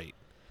for the night.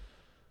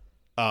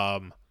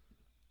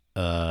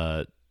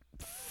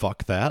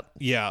 fuck that.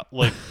 Yeah,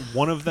 like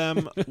one of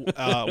them,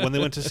 when they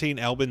went to St.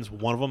 Albans,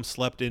 one of them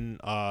slept in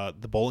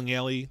the bowling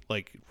alley,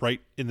 like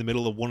right in the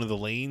middle of one of the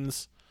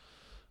lanes.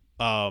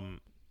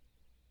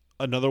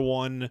 Another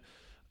one,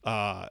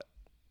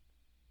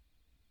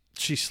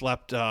 she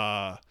slept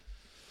in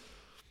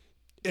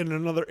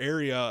another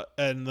area,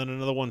 and then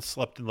another one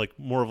slept in like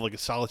more of like a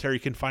solitary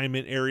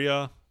confinement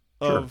area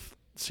of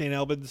St.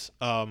 Albans.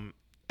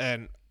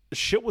 And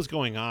shit was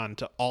going on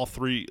to all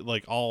three,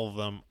 like all of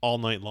them, all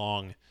night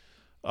long.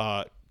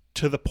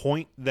 To the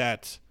point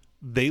that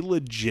they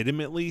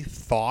legitimately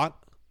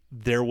thought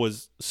there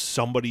was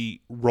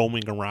somebody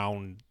roaming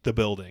around the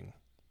building.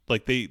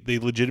 Like they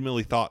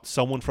legitimately thought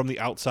someone from the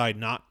outside,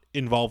 not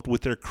involved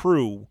with their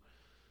crew,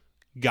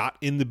 got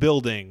in the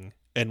building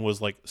and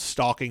was like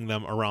stalking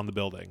them around the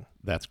building.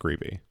 That's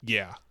creepy.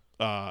 Yeah.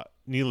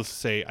 Needless to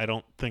say, I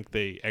don't think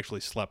they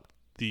actually slept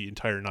the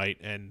entire night,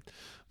 and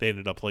they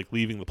ended up like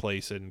leaving the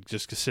place and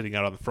just sitting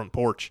out on the front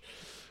porch.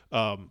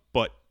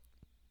 But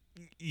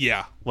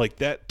yeah, like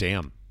that.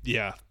 Damn.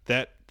 Yeah,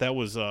 that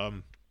was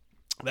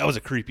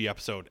a creepy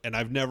episode, and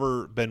I've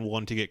never been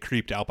one to get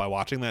creeped out by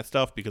watching that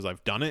stuff because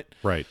I've done it.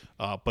 Right.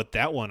 But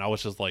that one, I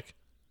was just like,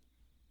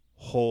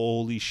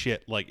 holy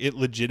shit! Like it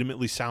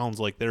legitimately sounds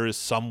like there is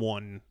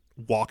someone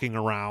walking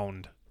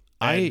around.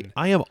 I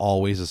am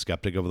always a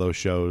skeptic of those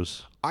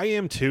shows. I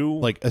am too.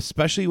 Like,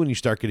 especially when you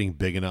start getting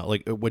big enough,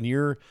 like when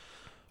you're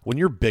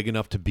big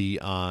enough to be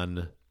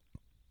on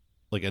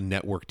like a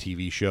network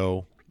TV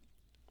show,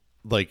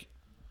 like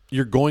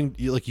you don't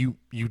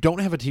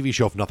have a TV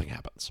show if nothing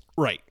happens.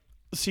 Right.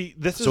 See,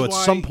 this is so at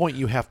why... some point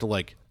you have to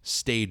like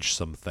stage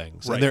some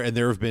things. Right. And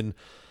there have been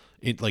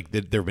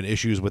there have been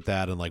issues with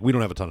that, and like we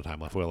don't have a ton of time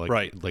left. We're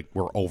like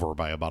we're over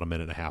by about a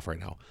minute and a half right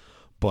now.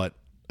 But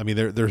I mean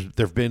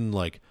there've been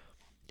like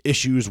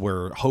issues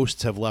where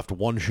hosts have left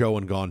one show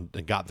and gone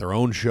and got their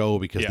own show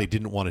because they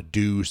didn't want to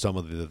do some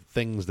of the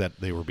things that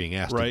they were being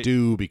asked to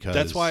do, because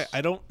that's why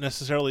I don't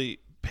necessarily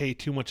pay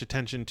too much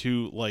attention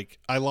to, like,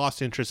 I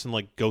lost interest in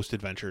like Ghost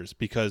Adventures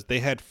because they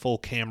had full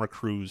camera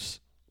crews.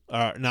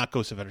 Not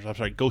Ghost Adventures, I'm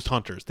sorry, Ghost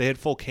Hunters. They had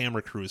full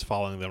camera crews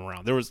following them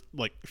around. There was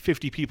like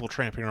 50 people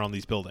tramping around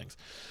these buildings.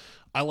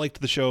 I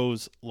liked the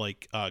shows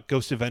like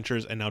Ghost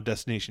Adventures and now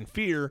Destination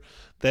Fear,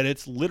 that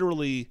it's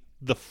literally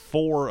the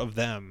four of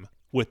them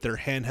with their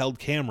handheld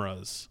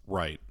cameras.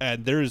 Right.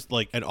 And there's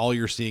like... And all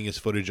you're seeing is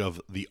footage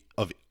of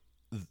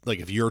like,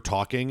 if you're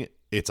talking,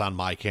 it's on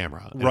my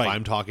camera. And right. If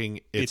I'm talking,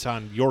 it's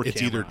on your camera.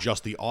 It's either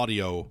just the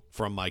audio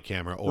from my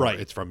camera or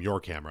it's from your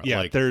camera.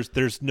 Yeah, like,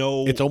 there's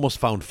no... It's almost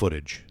found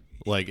footage.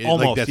 Like,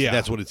 almost,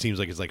 that's what it seems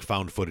like. It's like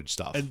found footage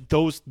stuff. And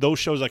those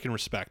shows I can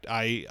respect.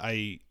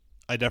 I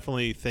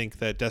definitely think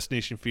that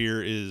Destination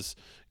Fear is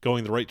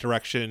going the right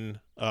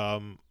direction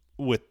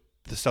with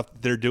the stuff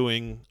that they're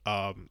doing.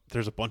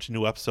 There's a bunch of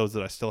new episodes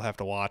that I still have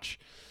to watch.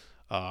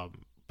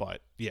 But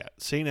yeah,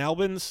 St.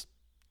 Albans,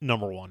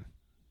 number one.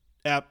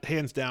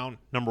 Hands down,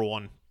 number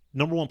one.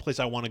 Number one place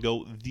I want to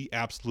go the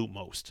absolute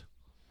most.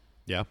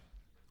 Yeah.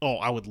 Oh,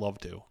 I would love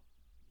to.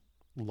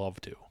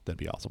 Love to. That'd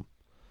be awesome.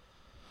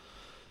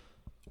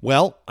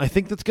 Well, I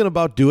think that's gonna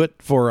about do it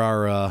for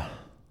our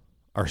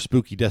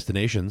spooky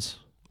destinations.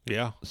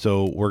 Yeah.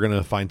 So we're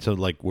gonna find some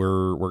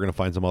we're gonna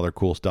find some other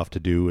cool stuff to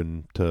do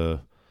and to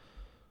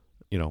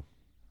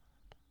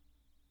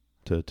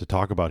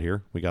talk about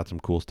here. We got some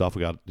cool stuff.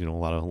 We got a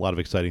lot of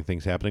exciting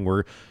things happening.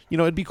 We're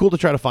it'd be cool to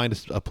try to find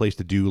a place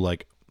to do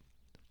like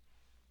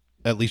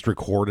at least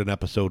record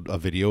a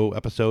video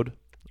episode.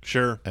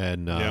 Sure.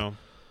 And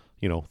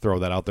throw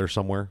that out there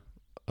somewhere.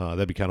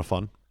 That'd be kind of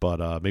fun.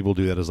 But maybe we'll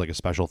do that as like a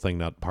special thing,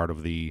 not part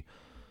of the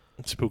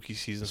spooky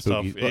season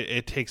stuff.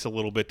 It takes a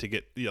little bit to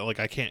get, like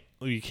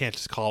you can't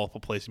just call up a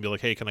place and be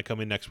like, hey, can I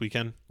come in next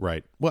weekend?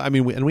 Right. Well, I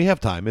mean, we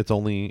have time. It's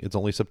only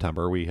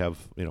September. We have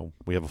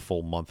a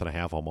full month and a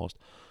half almost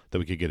that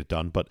we could get it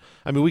done. But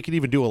I mean, we could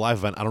even do a live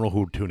event. I don't know who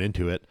would tune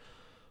into it,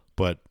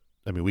 but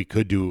I mean, we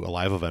could do a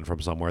live event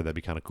from somewhere. That'd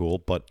be kind of cool.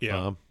 But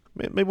yeah.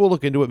 Maybe we'll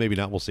look into it. Maybe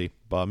not. We'll see.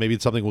 But maybe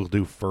it's something we'll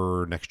do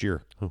for next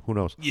year. Who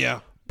knows? Yeah.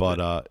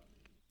 But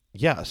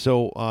yeah,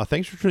 so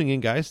thanks for tuning in,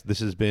 guys. This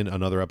has been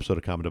another episode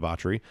of Common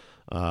Debauchery.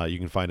 You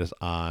can find us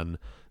on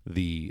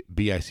the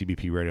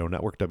BICBP Radio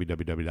Network,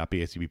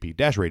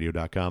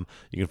 www.bicbp-radio.com.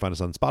 You can find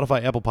us on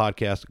Spotify, Apple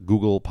Podcasts,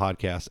 Google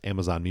Podcasts,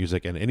 Amazon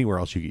Music, and anywhere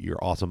else you get your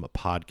awesome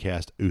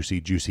podcast,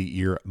 juicy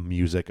ear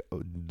music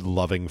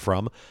loving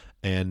from.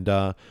 And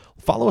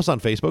follow us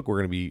on Facebook.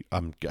 We're going to be,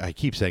 I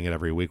keep saying it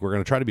every week, we're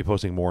going to try to be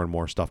posting more and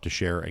more stuff to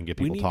share and get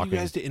people talking. We need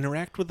you guys to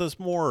interact with us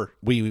more.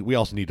 We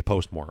also need to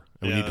post more.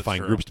 And we need to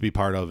find groups to be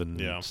part of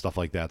and stuff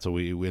like that. So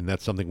and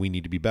that's something we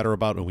need to be better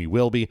about, and we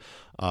will be.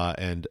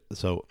 And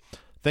so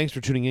thanks for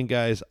tuning in,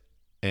 guys.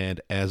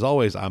 And as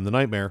always, I'm the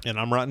Nightmare. And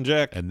I'm Rotten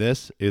Jack. And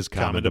this is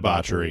Common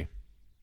Debauchery.